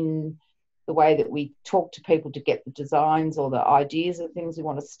both in the way that we talk to people to get the designs or the ideas of things we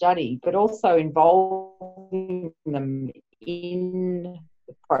want to study, but also involving them in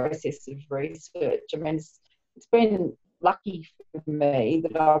the process of research. I mean, it's been lucky for me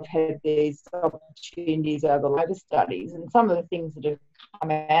that I've had these opportunities over later studies, and some of the things that have come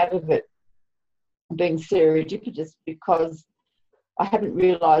out of it being serendipitous, because I haven't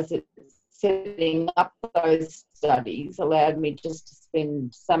realised that setting up those studies allowed me just to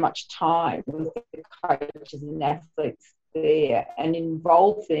spend so much time with the coaches and athletes there and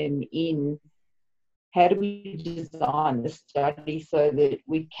involve them in how do we design the study so that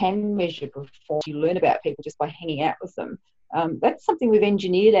we can measure performance. You learn about people just by hanging out with them. That's something we've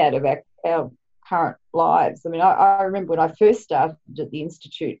engineered out of our current lives. I mean, I remember when I first started at the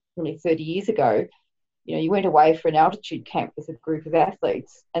Institute nearly 30 years ago, you went away for an altitude camp with a group of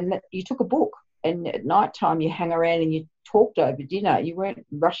athletes, and you took a book, and at night time you hang around and you talked over dinner. You weren't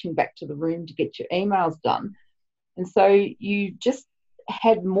rushing back to the room to get your emails done. And so you just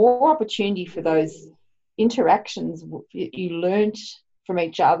had more opportunity for those interactions. You learnt from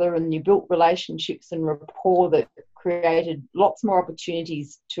each other, and you built relationships and rapport that created lots more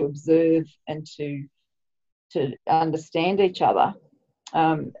opportunities to observe and to understand each other.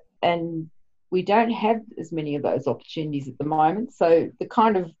 And we don't have as many of those opportunities at the moment. So the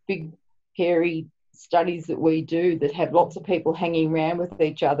kind of big, hairy studies that we do that have lots of people hanging around with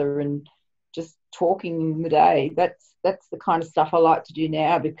each other and just talking in the day, that's the kind of stuff I like to do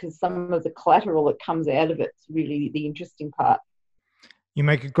now, because some of the collateral that comes out of it's really the interesting part. You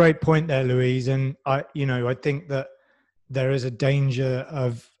make a great point there, Louise. And I think that there is a danger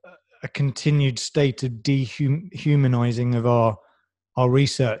of a continued state of dehumanizing of our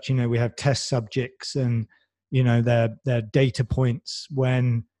research. We have test subjects and, their data points,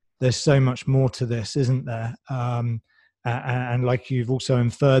 when there's so much more to this, isn't there? And like you've also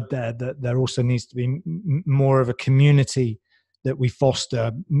inferred there, that there also needs to be more of a community that we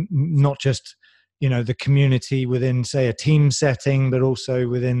foster, not just, the community within, say, a team setting, but also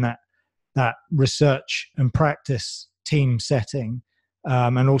within that research and practice team setting,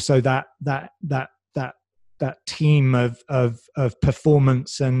 and also that team of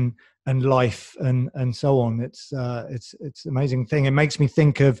performance and life and so on. It's an amazing thing. It makes me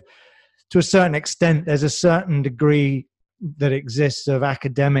think of, to a certain extent, there's a certain degree that exists of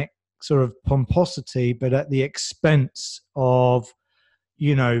academic sort of pomposity, but at the expense of,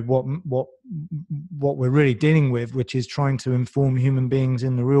 what we're really dealing with, which is trying to inform human beings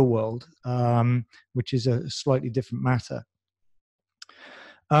in the real world, which is a slightly different matter.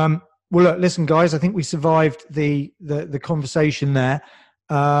 Well, look, listen, guys, I think we survived the conversation there.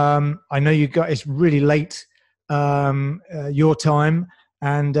 I know you guys, it's really late your time,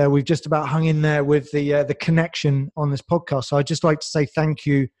 and we've just about hung in there with the connection on this podcast. So I'd just like to say thank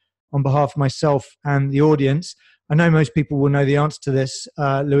you on behalf of myself and the audience. I know most people will know the answer to this,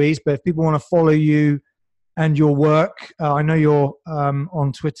 Louise, but if people want to follow you and your work, I know you're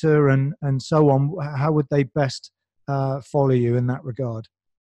on Twitter and so on. How would they best follow you in that regard?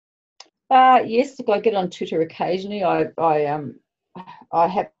 Yes, look, I get on Twitter occasionally. I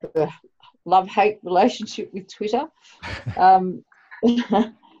have a love-hate relationship with Twitter.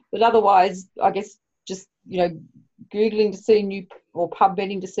 But otherwise, I guess just, Googling to see new, or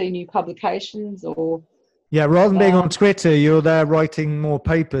PubMeding to see new publications, or... Yeah, rather than being on Twitter, you're there writing more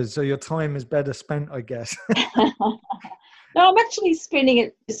papers, so your time is better spent, I guess. No, I'm actually spending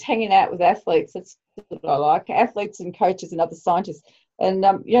it just hanging out with athletes. That's what I like, athletes and coaches and other scientists. And,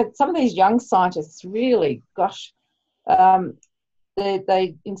 some of these young scientists really, gosh,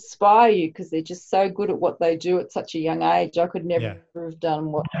 they inspire you, because they're just so good at what they do at such a young age. I could never have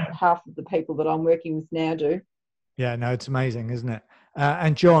done what half of the people that I'm working with now do. Yeah, no, it's amazing, isn't it?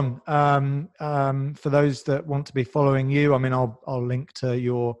 And John, for those that want to be following you, I mean, I'll link to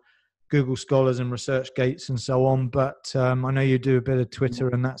your Google Scholars and ResearchGates and so on, but I know you do a bit of Twitter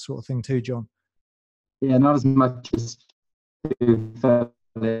and that sort of thing too, John. Yeah, not as much as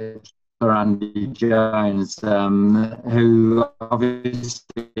Andy Jones, who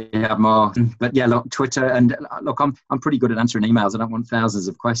obviously have more. But yeah, look, Twitter, and look, I'm pretty good at answering emails. I don't want thousands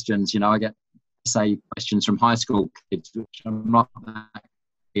of questions. I get, say, questions from high school kids, which I'm not that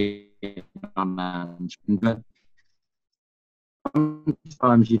keen on answering. But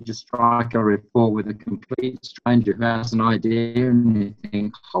sometimes you just strike a rapport with a complete stranger who has an idea, and you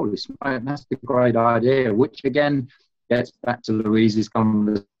think, holy smoke, that's a great idea, which again gets back to Louise's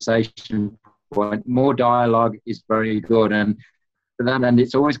conversation point. More dialogue is very good, and for that, and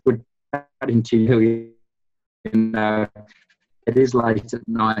it's always good chatting to you. It is late at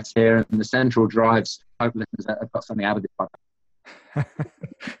night here, and the central drives hope listeners that have got something out of this podcast.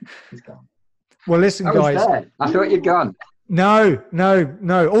 Well, listen, guys. I thought you'd gone. No,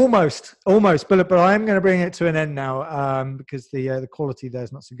 almost. But I am going to bring it to an end now because the quality there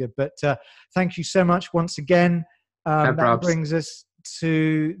is not so good. But thank you so much once again. That brings us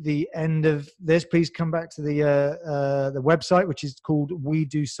to the end of this. Please come back to the website, which is called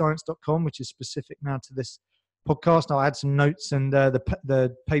wedoscience.com, which is specific now to this podcast. I'll add some notes and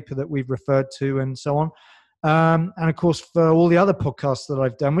the paper that we've referred to and so on. And of course, for all the other podcasts that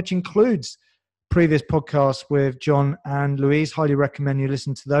I've done, which includes previous podcasts with John and Louise, highly recommend you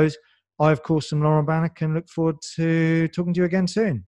listen to those. I, of course, am Laurent Bannock and look forward to talking to you again soon.